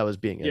that was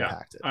being Yeah.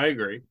 impacted. I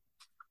agree.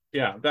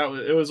 Yeah,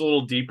 it was a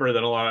little deeper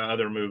than a lot of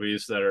other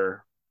movies that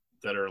are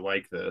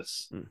like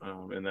this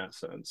Mm. in that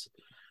sense.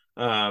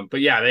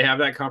 But yeah, they have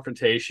that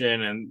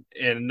confrontation,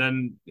 and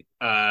then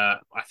I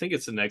think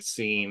it's the next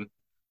scene.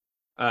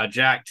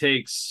 Jack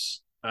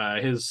takes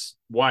his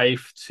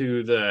wife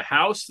to the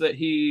house that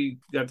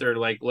they're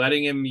like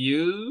letting him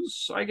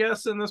use, I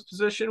guess, in this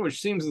position, which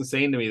seems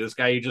insane to me. This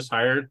guy you just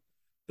hired,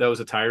 that was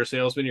a tire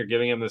salesman, you're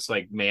giving him this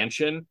like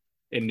mansion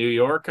in New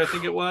York, I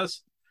think it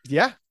was.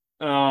 Yeah,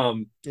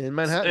 Um, in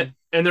Manhattan.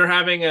 and they're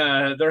having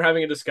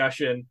a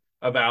discussion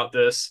about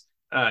this,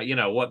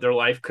 what their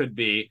life could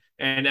be.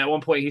 And at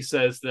one point, he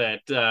says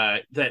that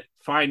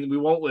fine, we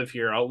won't live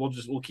here.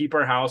 We'll keep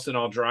our house and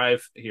I'll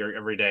drive here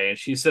every day. And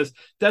she says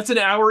that's an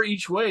hour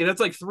each way.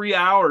 That's like 3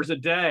 hours a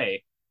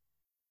day.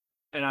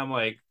 And I'm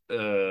like,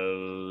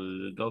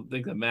 don't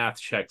think the math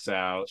checks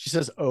out. She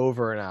says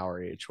over an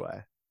hour each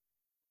way.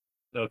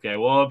 Okay,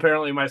 well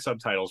apparently my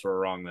subtitles were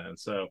wrong then.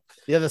 So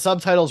Yeah, the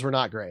subtitles were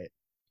not great.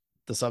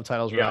 The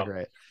subtitles were not yeah,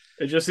 great.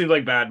 it just seemed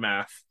like bad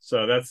math.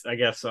 So that's, I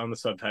guess, on the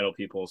subtitle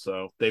people.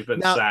 So they've been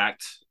Now,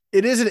 sacked.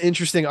 it is an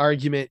interesting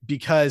argument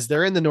because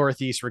they're in the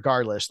Northeast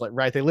regardless, like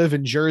right? They live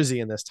in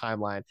Jersey in this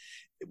timeline.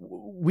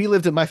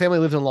 My family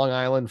lived in Long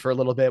Island for a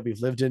little bit. We've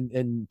lived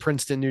in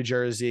Princeton, New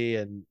Jersey,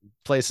 and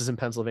places in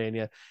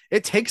Pennsylvania.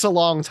 It takes a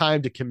long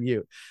time to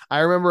commute. I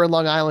remember in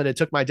Long Island, it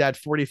took my dad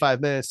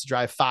 45 minutes to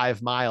drive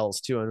 5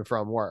 miles to and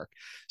from work.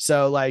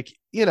 So like,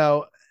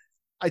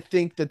 I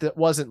think that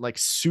wasn't like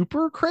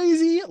super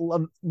crazy.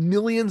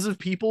 Millions of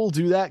people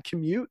do that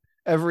commute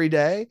every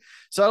day.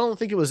 So I don't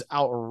think it was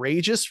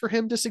outrageous for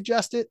him to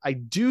suggest it. I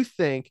do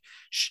think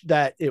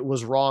that it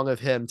was wrong of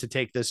him to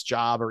take this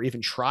job or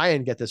even try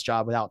and get this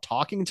job without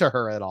talking to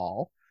her at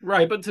all.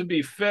 Right, but to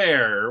be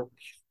fair,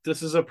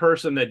 this is a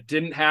person that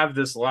didn't have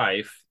this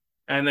life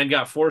and then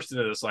got forced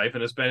into this life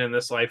and has been in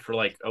this life for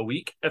like a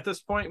week at this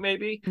point,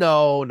 maybe.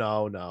 No,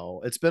 no,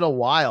 no. It's been a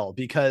while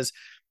because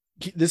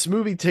this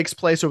movie takes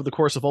place over the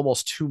course of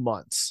almost 2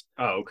 months.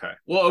 Oh, okay.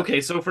 Well,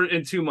 okay. So for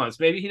in 2 months,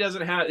 maybe he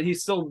doesn't have. He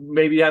still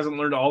maybe hasn't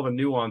learned all the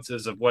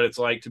nuances of what it's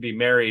like to be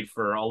married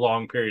for a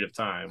long period of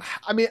time.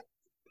 I mean,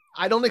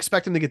 I don't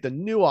expect him to get the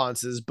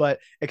nuances, but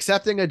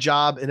accepting a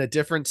job in a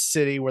different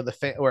city where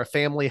where a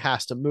family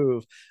has to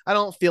move, I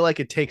don't feel like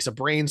it takes a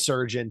brain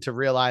surgeon to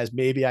realize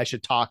maybe I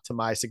should talk to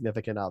my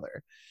significant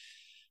other.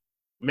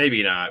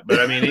 Maybe not, but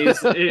I mean,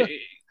 It's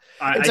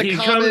a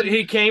common.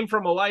 he came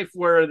from a life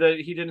where that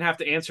he didn't have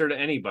to answer to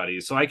anybody,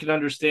 so I can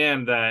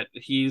understand that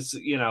he's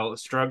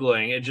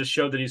struggling. It just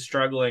showed that he's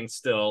struggling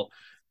still,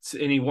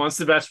 and he wants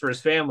the best for his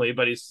family,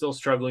 but he's still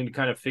struggling to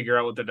kind of figure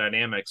out what the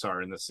dynamics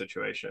are in this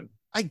situation.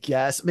 I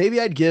guess maybe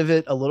I'd give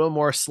it a little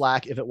more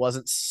slack if it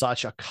wasn't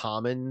such a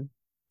common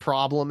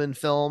problem in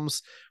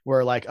films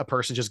where like a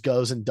person just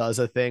goes and does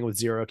a thing with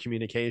zero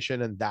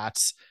communication and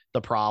that's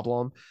the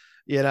problem.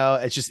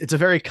 It's a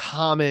very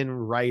common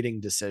writing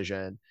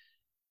decision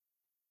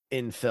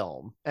in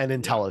film and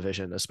in Yeah,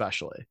 television,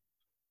 especially.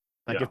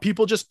 Like yeah, if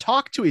people just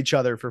talk to each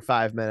other for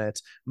 5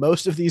 minutes,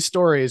 most of these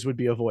stories would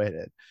be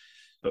avoided.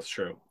 that's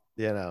true.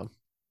 You know,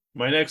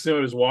 My next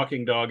note is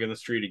walking dog in the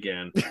street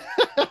again.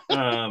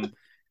 Um,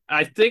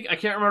 I think I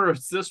can't remember if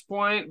it's this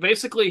point.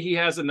 Basically, he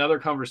has another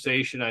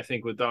conversation, I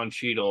think, with Don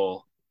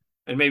Cheadle,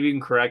 and maybe you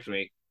can correct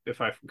me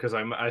if I because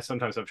I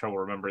sometimes have trouble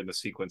remembering the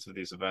sequence of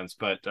these events,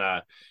 but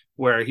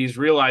where he's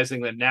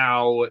realizing that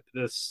now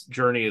this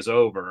journey is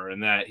over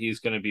and that he's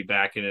going to be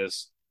back in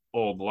his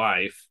old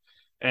life,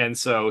 and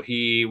so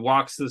he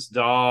walks this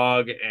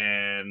dog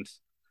and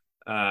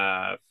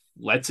uh,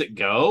 lets it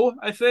go.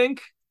 I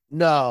think.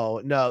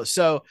 no, no.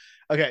 So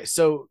okay,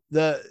 so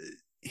the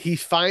he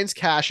finds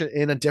cash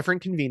in a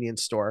different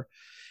convenience store.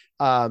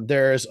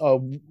 There's a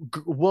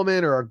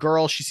woman or a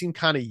girl, she seemed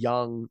kind of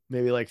young,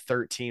 maybe like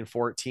 13,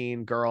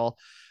 14 girl,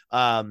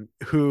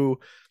 who,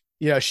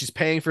 she's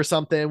paying for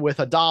something with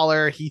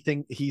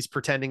 $1. He's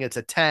pretending it's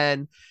a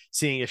 10,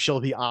 seeing if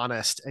she'll be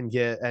honest and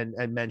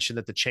and mention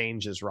that the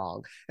change is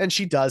wrong. And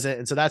she doesn't.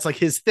 And so that's like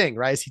his thing,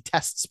 right? Is he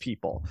tests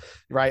people,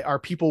 right? Are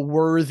people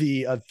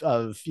worthy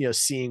of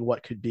seeing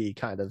what could be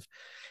kind of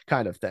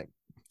thing.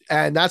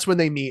 And that's when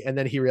they meet, and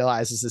then he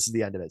realizes this is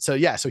the end of it. So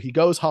yeah, so he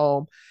goes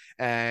home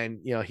and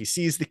he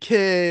sees the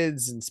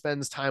kids and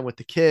spends time with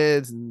the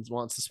kids and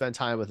wants to spend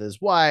time with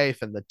his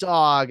wife and the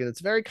dog, and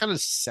it's very kind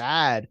of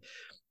sad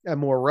and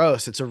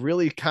morose. It's a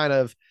really kind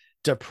of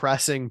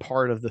depressing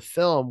part of the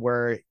film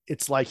where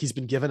it's like he's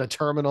been given a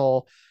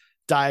terminal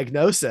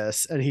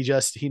diagnosis and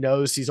he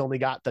knows he's only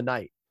got the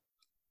night,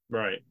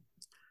 Right.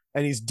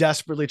 and he's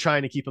desperately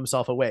trying to keep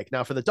himself awake.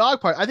 Now for the dog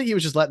part, I think he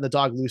was just letting the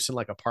dog loose in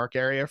like a park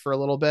area for a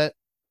little bit,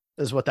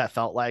 is what that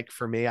felt like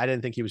for me. I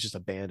didn't think he was just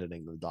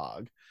abandoning the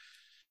dog.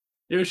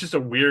 It was just a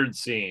weird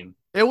scene.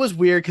 It was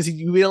weird because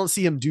we don't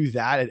see him do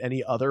that at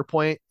any other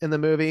point in the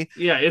movie.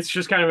 Yeah, it's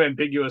just kind of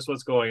ambiguous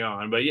what's going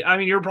on. But I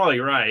mean, you're probably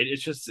right.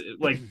 It's just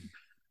like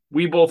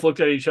we both looked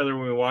at each other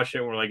when we watched it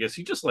and we're like, is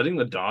he just letting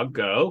the dog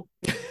go?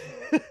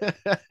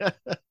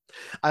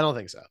 I don't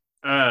think so.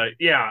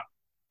 Yeah.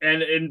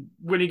 And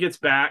when he gets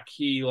back,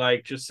 he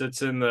like just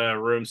sits in the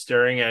room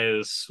staring at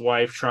his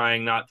wife,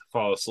 trying not to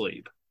fall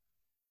asleep.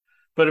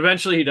 But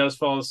eventually he does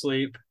fall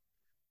asleep.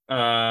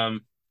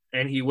 Um,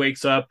 and he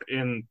wakes up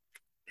in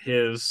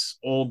his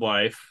old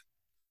life.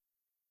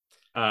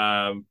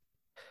 Um,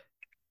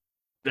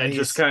 And and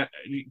just he's kind of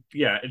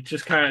yeah, it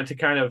just kind of to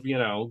kind of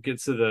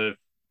get to the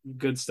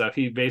good stuff.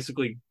 He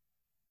basically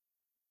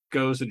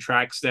goes and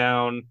tracks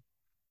down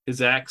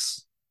his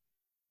ex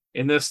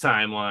in this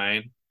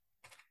timeline,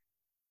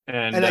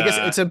 and and I guess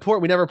it's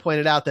important, we never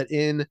pointed out that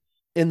in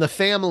the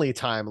family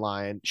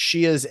timeline,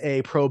 she is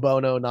a pro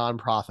bono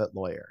nonprofit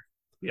lawyer,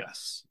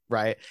 yes,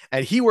 right?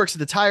 And he works at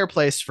the tire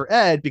place for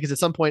Ed because at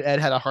some point Ed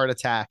had a heart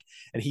attack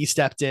and he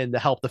stepped in to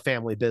help the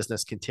family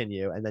business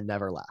continue and then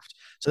never left.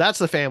 So that's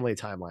the family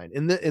timeline.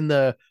 In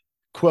the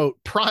quote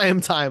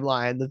prime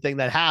timeline, the thing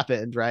that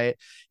happened, right?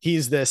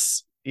 He's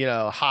this,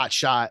 hot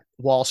shot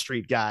Wall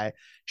Street guy.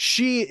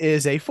 She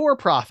is a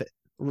for-profit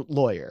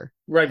lawyer.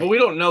 right. But we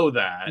don't know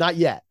that Not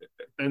yet.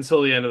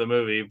 until the end of the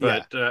movie.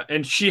 Yeah. But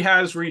and she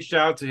has reached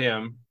out to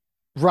him.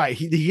 Right.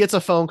 He gets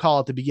a phone call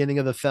at the beginning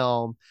of the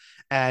film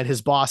and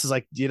his boss is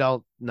like, you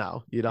don't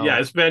know, you Yeah,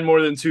 don't. it's been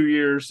more than 2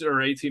 years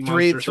or 18 months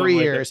three or three something like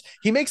that. years.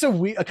 He makes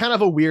a kind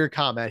of a weird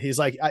comment. He's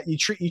like, you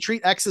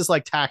treat exes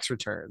like tax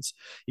returns.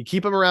 You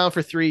keep them around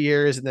for 3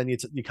 years and then you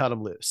cut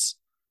them loose.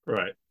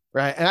 Right.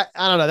 Right. And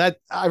I don't know, that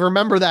I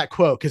remember that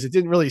quote because it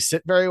didn't really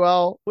sit very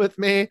well with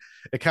me.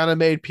 It kind of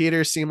made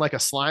Peter seem like a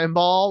slime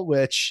ball,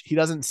 which he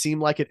doesn't seem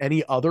like at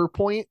any other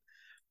point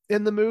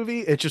in the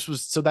movie. It just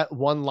was, so that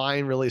one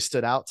line really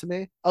stood out to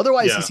me.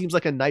 Otherwise, he Yeah. seems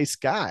like a nice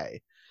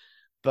guy,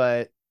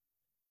 but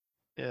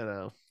you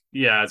know,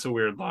 Yeah, it's a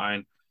weird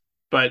line.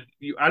 But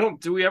I don't.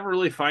 Do we ever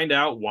really find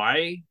out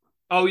why?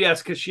 Oh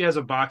yes, because she has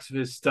a box of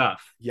his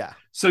stuff. yeah.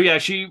 So yeah,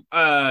 she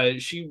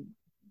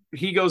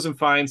he goes and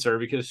finds her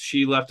because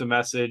she left a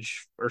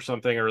message or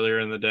something earlier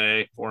in the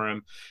day for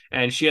him,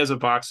 and she has a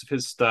box of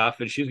his stuff,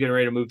 and she's getting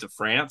ready to move to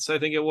France, I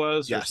think it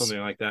was, or Yes. something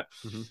like that.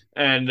 Mm-hmm.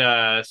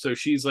 And so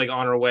she's like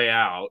on her way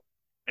out,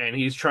 and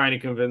he's trying to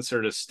convince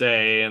her to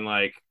stay and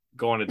like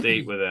go on a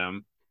date with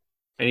him,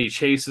 and he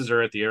chases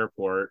her at the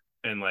airport,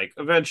 and like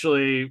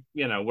eventually,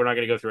 we're not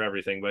going to go through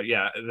everything, but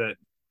yeah,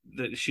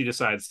 that she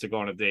decides to go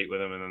on a date with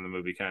him, and then the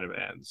movie kind of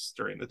ends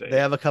during the They date.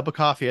 have a cup of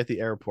coffee at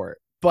the airport.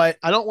 But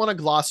I don't want to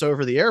gloss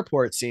over the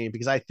airport scene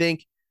because I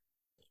think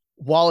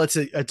while it's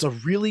a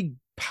really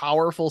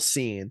powerful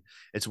scene,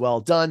 it's well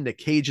done. Nick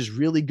Cage is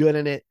really good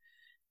in it.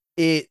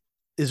 It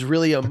is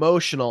really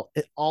emotional.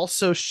 It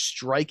also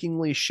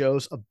strikingly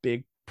shows a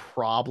big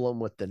problem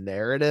with the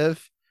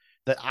narrative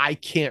that I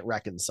can't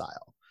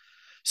reconcile.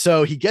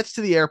 So he gets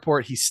to the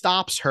airport, he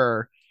stops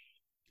her,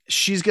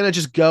 she's gonna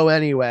just go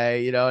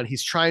anyway, and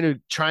he's trying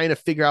to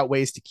figure out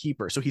ways to keep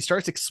her. So he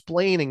starts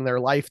explaining their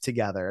life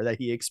together that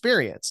he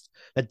experienced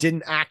that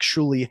didn't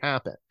actually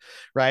happen.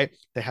 Right?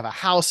 They have a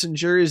house in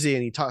Jersey,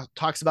 and he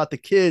talks about the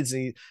kids,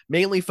 and he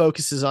mainly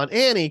focuses on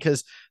Annie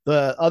because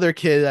the other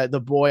kid, the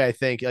boy, I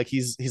think, like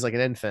he's like an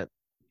infant.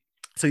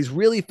 So he's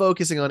really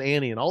focusing on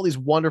Annie and all these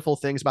wonderful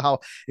things about how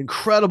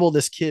incredible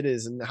this kid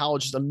is and how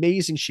just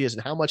amazing she is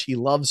and how much he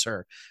loves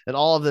her and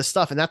all of this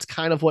stuff. And that's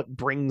kind of what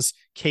brings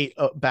Kate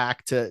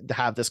back to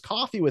have this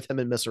coffee with him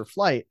and miss her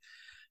flight.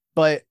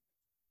 But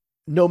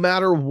no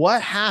matter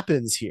what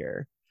happens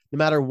here, no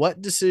matter what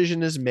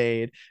decision is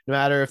made, no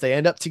matter if they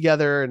end up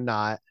together or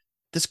not,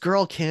 this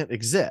girl can't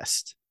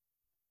exist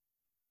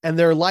and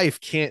their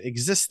life can't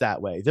exist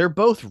that way. They're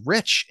both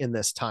rich in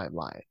this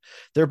timeline.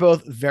 They're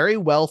both very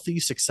wealthy,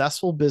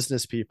 successful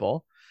business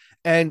people,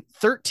 and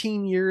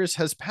 13 years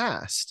has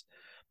passed.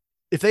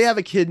 If they have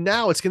a kid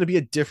now, it's going to be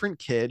a different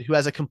kid who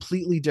has a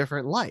completely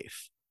different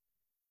life.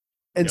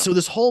 And Yeah. so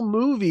this whole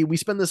movie, we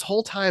spend this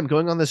whole time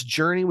going on this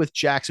journey with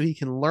Jack so he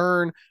can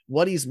learn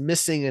what he's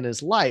missing in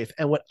his life.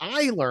 And what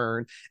I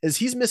learn is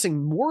he's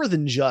missing more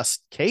than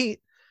just Kate.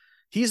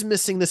 He's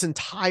missing this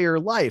entire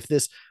life,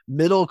 this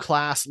middle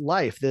class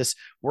life, this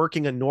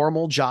working a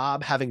normal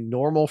job, having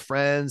normal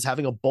friends,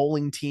 having a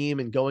bowling team,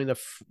 and going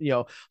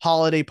to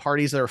holiday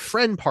parties that are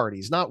friend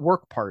parties, not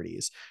work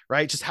parties,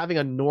 right? Just having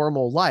a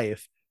normal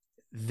life.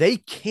 They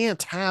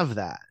can't have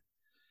that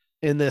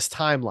in this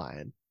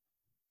timeline.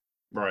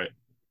 Right.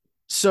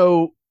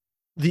 So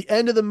the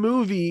end of the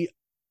movie,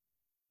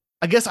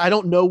 I guess I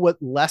don't know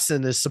what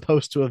lesson is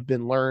supposed to have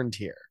been learned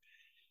here.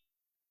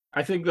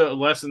 I think the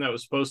lesson that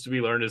was supposed to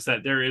be learned is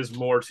that there is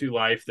more to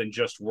life than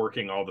just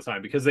working all the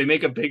time, because they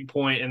make a big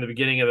point in the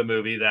beginning of the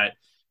movie that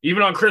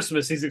even on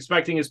Christmas, he's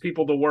expecting his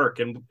people to work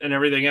and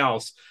everything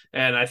else.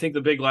 And I think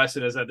the big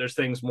lesson is that there's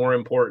things more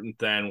important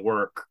than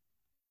work,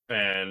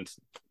 and,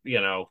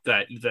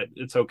 that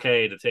it's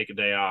okay to take a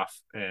day off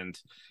and,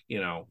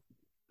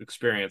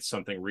 experience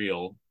something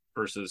real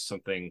versus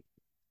something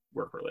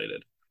work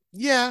related.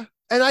 Yeah.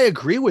 And I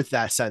agree with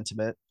that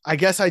sentiment. I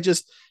guess it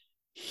just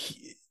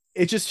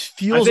I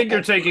feels think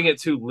you're taking it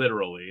too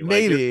literally. Like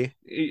maybe.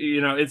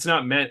 it's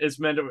not meant. It's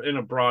meant in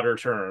a broader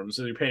term.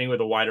 So you're painting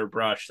with a wider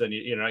brush than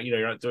you're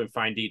not doing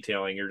fine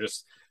detailing. You're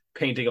just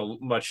painting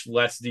a much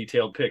less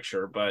detailed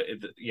picture. But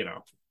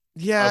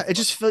Yeah, of, it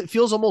just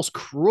feels almost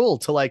cruel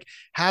to like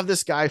have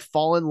this guy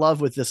fall in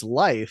love with this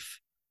life.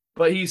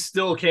 but he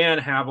still can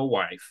have a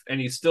wife, and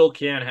he still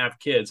can have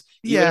kids,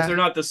 even if Yeah. they're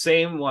not the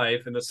same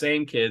life and the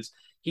same kids.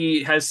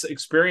 He has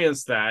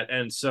experienced that,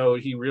 and so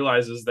he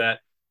realizes that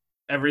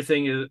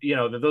everything is,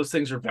 that those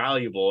things are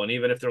valuable, and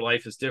even if their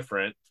life is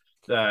different,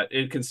 that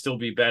it can still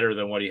be better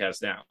than what he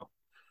has now.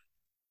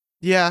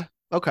 Yeah.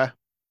 Okay.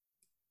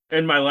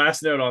 And my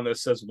last note on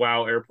this says,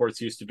 wow,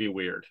 airports used to be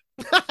weird.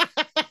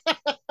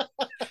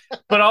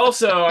 But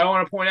also, I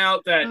want to point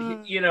out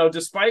that,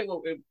 despite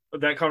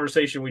that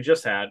conversation we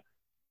just had,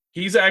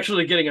 he's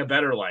actually getting a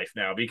better life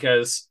now,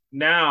 because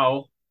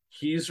now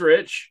he's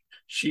rich,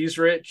 she's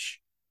rich,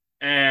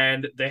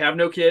 and they have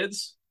no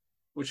kids,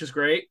 which is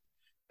great.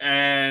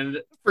 And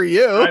For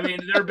you. I mean,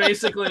 they're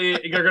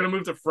going to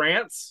move to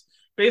France.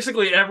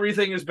 Basically,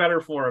 everything is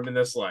better for him in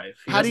this life.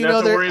 He How do doesn't you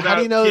have know to worry how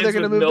do you about know they're kids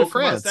going to with move to milk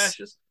France?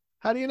 mustaches.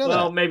 How do you know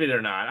Well, that? maybe they're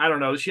not. I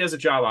don't know. She has a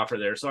job offer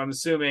there, so I'm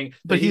assuming that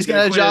But he's he's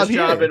going to got a quit his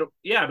job job. here.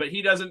 Yeah, but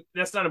he doesn't.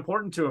 That's not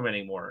important to him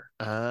anymore.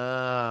 Oh,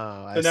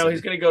 I So now he's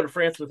see. going to go to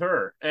France with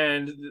her,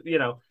 and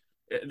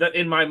that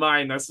in my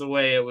mind, that's the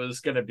way it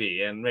was going to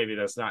be, and maybe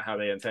that's not how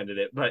they intended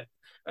it, but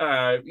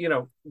so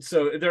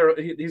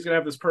he's going to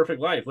have this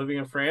perfect life, living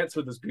in France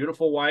with his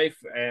beautiful wife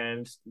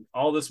and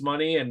all this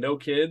money and no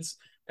kids,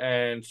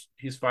 and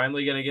he's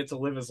finally going to get to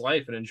live his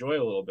life and enjoy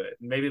a little bit.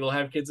 Maybe they'll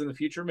have kids in the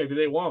future, maybe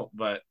they won't,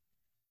 but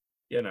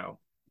you know,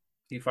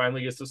 he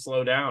finally gets to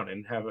slow down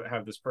and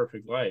have this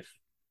perfect life.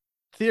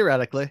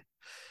 Theoretically.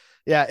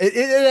 Yeah, it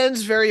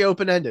ends very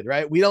open ended,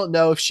 right? We don't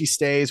know if she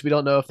stays. We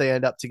don't know if they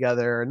end up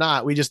together or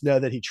not. We just know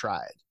that he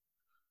tried.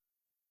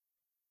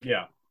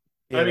 Yeah.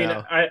 I You mean,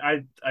 know,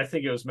 I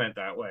think it was meant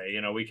that way.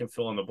 We can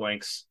fill in the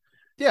blanks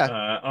Yeah.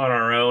 on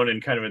our own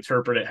and kind of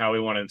interpret it how we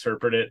want to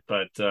interpret it.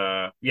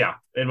 But yeah,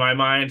 in my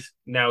mind,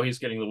 now he's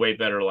getting the way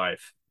better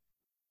life.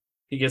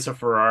 He gets a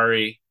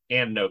Ferrari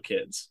and no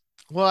kids.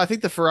 Well, I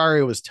think the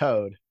Ferrari was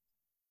towed.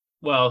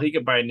 Well, he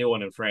could buy a new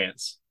one in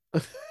France.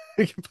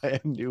 We can buy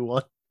a new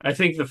one. I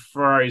think the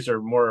Ferraris are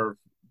more,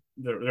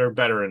 they're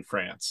better in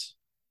France.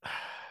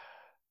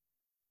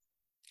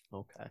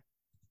 Okay.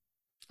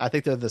 I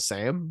think they're the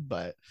same,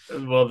 but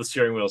Well, the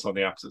steering wheel's on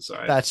the opposite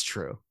side. that's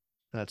true.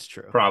 That's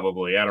true.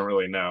 Probably. I don't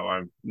really know.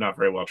 I'm not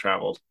very well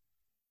traveled.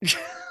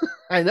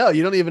 I know.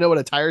 You don't even know what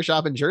a tire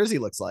shop in Jersey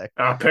looks like.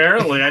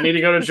 Apparently, I need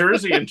to go to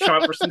Jersey and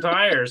shop for some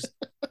tires.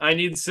 I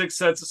need 6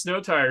 sets of snow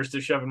tires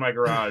to shove in my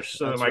garage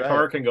so that my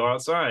car can go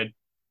outside.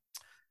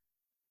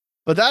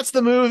 But that's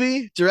the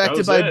movie,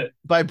 directed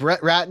by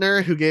Brett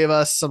Ratner, who gave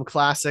us some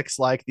classics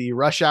like the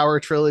Rush Hour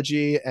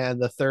trilogy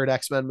and the third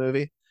X-Men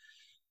movie.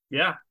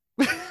 Yeah.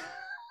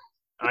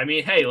 I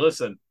mean, hey,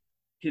 listen,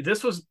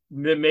 this was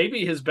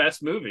maybe his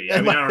best movie.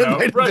 I mean, I don't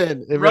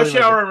know. Rush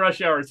Hour and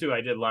Rush Hour 2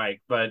 I did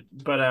like, but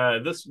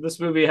this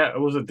movie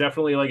was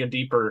definitely like a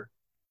deeper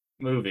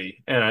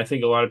movie, and I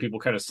think a lot of people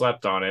kind of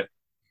slept on it.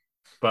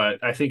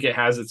 But I think it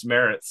has its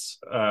merits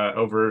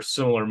over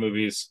similar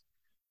movies,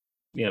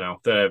 that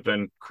have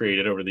been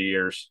created over the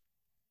years.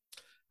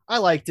 I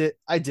liked it.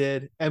 I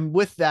did. And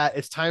with that,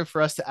 it's time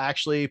for us to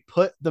actually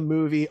put the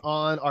movie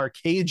on our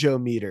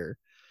Cage-o-meter.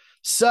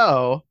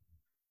 So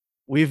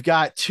we've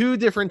got 2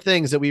 different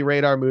things that we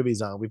rate our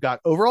movies on. We've got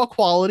overall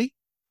quality.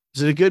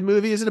 Is it a good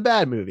movie? Is it a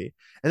bad movie?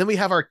 And then we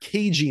have our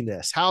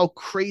caginess. How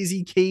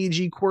crazy,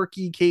 cagey,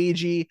 quirky,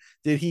 cagey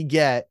did he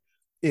get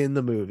in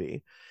the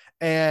movie?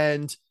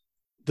 And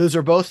those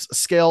are both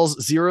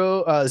scales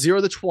 0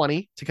 to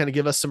 20 to kind of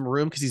give us some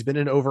room because he's been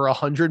in over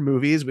 100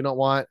 movies. We don't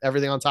want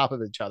everything on top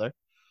of each other.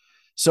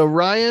 So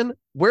Ryan,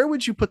 where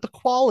would you put the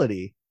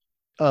quality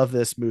of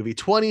this movie?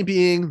 20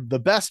 being the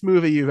best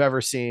movie you've ever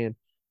seen.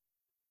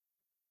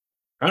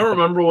 I don't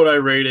remember what I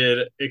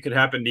rated It Could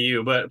Happen to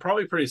You, but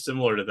probably pretty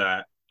similar to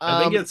that.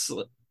 I think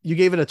you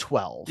gave it a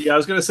 12. Yeah, I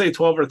was going to say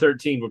 12 or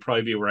 13 would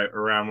probably be right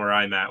around where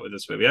I'm at with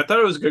this movie. I thought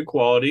it was good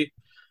quality.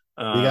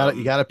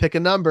 You got to pick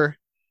a number.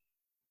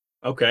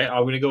 Okay,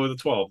 I'm going to go with a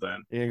 12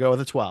 then. You're going to go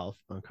with a 12.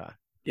 Okay.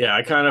 Yeah,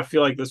 I kind of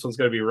feel like this one's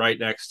going to be right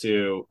next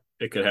to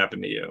It Could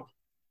Happen to You,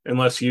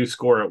 unless you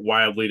score it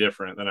wildly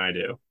different than I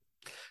do.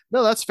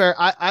 No, that's fair.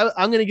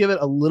 I'm going to give it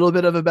a little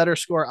bit of a better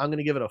score. I'm going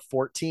to give it a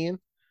 14.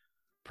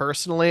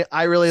 Personally,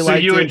 I really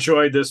liked it. So you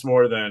enjoyed this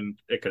more than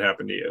It Could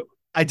Happen to You?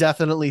 I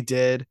definitely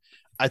did.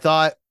 I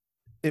thought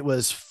it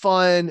was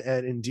fun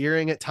and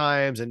endearing at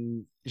times,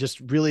 and just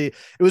really,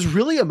 it was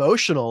really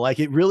emotional. Like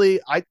it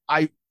really, it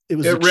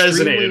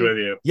resonated with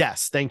you.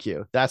 Yes, thank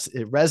you.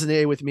 It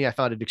resonated with me. I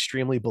found it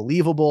extremely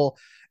believable,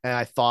 and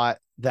I thought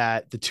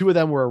that the 2 of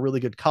them were a really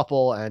good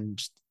couple and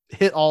just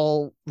hit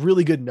all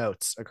really good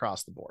notes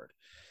across the board.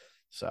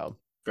 So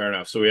fair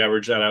enough. So we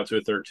averaged that out to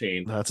a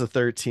 13. That's a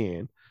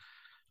 13.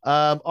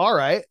 All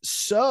right.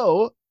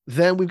 So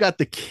then we've got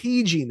the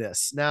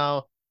caginess.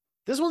 Now,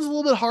 this one's a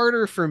little bit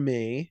harder for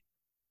me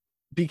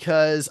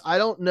because I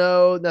don't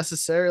know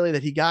necessarily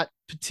that he got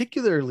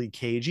particularly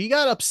cagey. He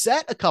got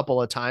upset a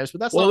couple of times,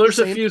 but that's there's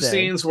a few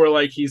scenes where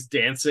like he's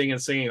dancing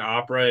and singing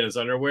opera in his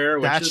underwear,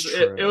 which that's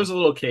true. It was a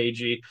little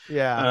cagey.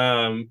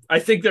 Yeah. I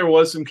think there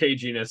was some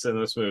caginess in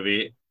this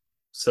movie.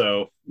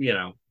 So,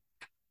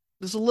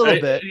 there's a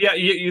little bit. Yeah,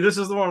 this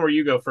is the one where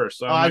you go first.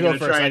 So I'm going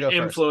to try and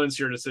influence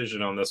your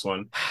decision on this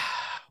one.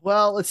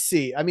 Well, let's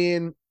see. I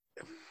mean,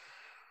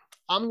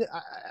 I'm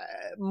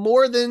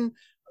more than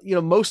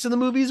most of the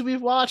movies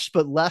we've watched,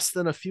 but less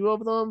than a few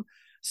of them.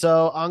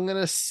 So I'm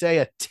gonna say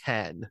a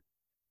 10.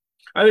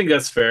 I think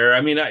that's fair.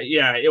 I mean,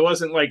 it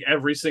wasn't like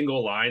every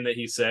single line that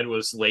he said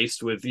was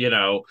laced with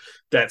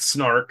that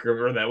snark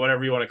or that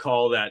whatever you want to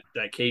call that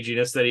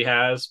caginess that he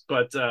has,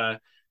 but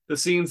the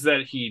scenes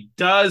that he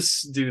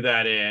does do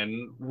that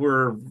in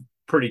were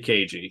pretty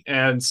cagey.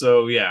 And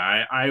so,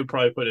 yeah, I would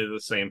probably put it in the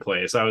same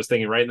place. I was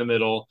thinking right in the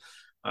middle.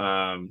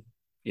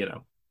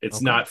 It's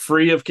not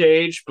free of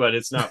cage, but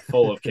it's not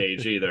full of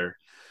cage either.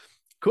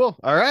 Cool.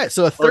 All right.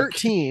 So a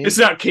 13. It's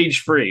not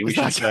cage free. We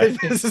should say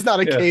this is not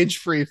a cage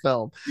free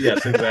film.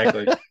 Yes,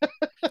 exactly.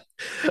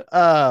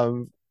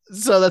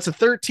 So that's a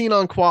 13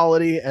 on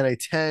quality and a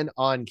 10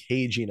 on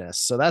caginess.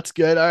 So that's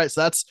good. All right.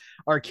 So that's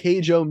our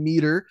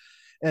Cage-o-meter.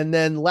 And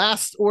then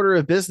last order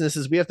of business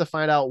is we have to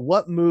find out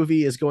what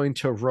movie is going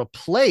to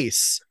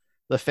replace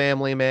the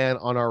Family Man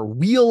on our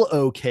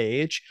Wheel-o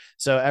Cage.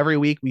 So every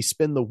week we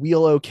spin the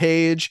Wheel-o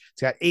Cage.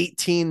 It's got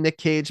 18 Nick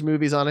Cage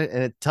movies on it,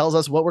 and it tells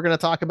us what we're going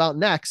to talk about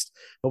next.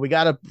 But we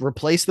got to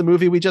replace the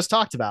movie we just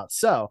talked about.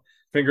 So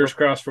fingers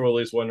crossed for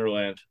Willy's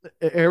Wonderland.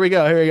 Here we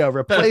go.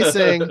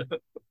 Replacing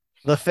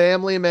the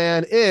Family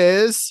Man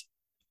is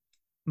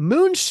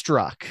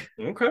Moonstruck.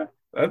 Okay.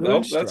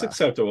 That's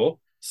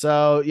acceptable.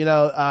 So,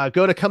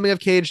 go to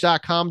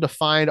comingofcage.com to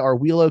find our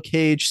Wheel-o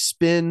Cage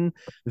spin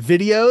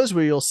videos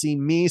where you'll see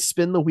me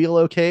spin the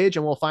Wheel-o Cage,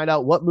 and we'll find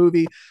out what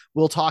movie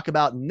we'll talk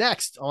about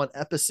next on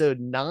episode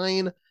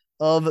 9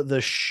 of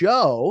the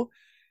show.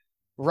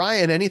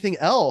 Ryan, anything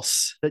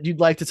else that you'd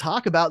like to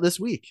talk about this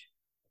week?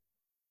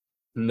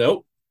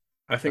 Nope.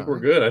 I All think we're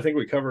right. good. I think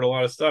we covered a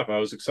lot of stuff. I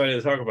was excited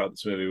to talk about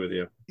this movie with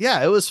you.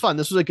 Yeah, it was fun.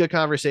 This was a good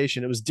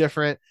conversation. It was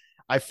different.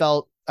 I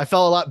felt a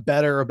lot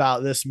better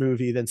about this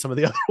movie than some of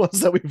the other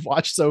ones that we've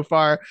watched so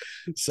far.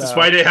 So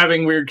Despite it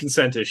having weird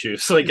consent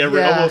issues, like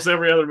every yeah, almost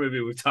every other movie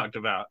we've talked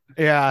about.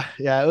 yeah.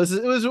 It was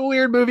a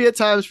weird movie at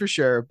times for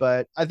sure,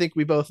 but I think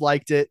we both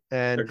liked it.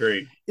 And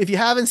Agreed. if you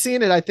haven't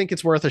seen it, I think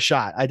it's worth a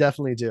shot. I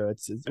definitely do. It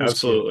was cute.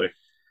 Absolutely.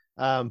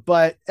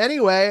 But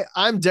anyway,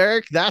 I'm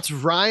Derek. That's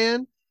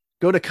Ryan.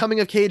 Go to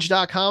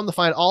comingofcage.com to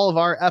find all of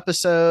our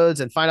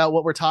episodes and find out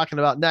what we're talking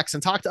about next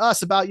and talk to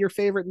us about your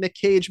favorite Nick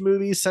Cage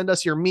movies. Send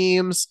us your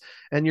memes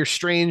and your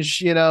strange,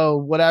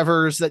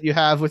 whatevers that you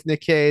have with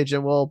Nick Cage,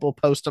 and we'll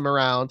post them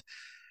around.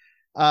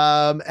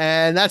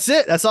 And that's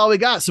it. That's all we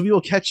got. So we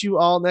will catch you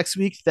all next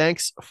week.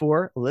 Thanks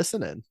for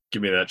listening.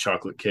 Give me that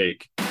chocolate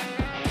cake.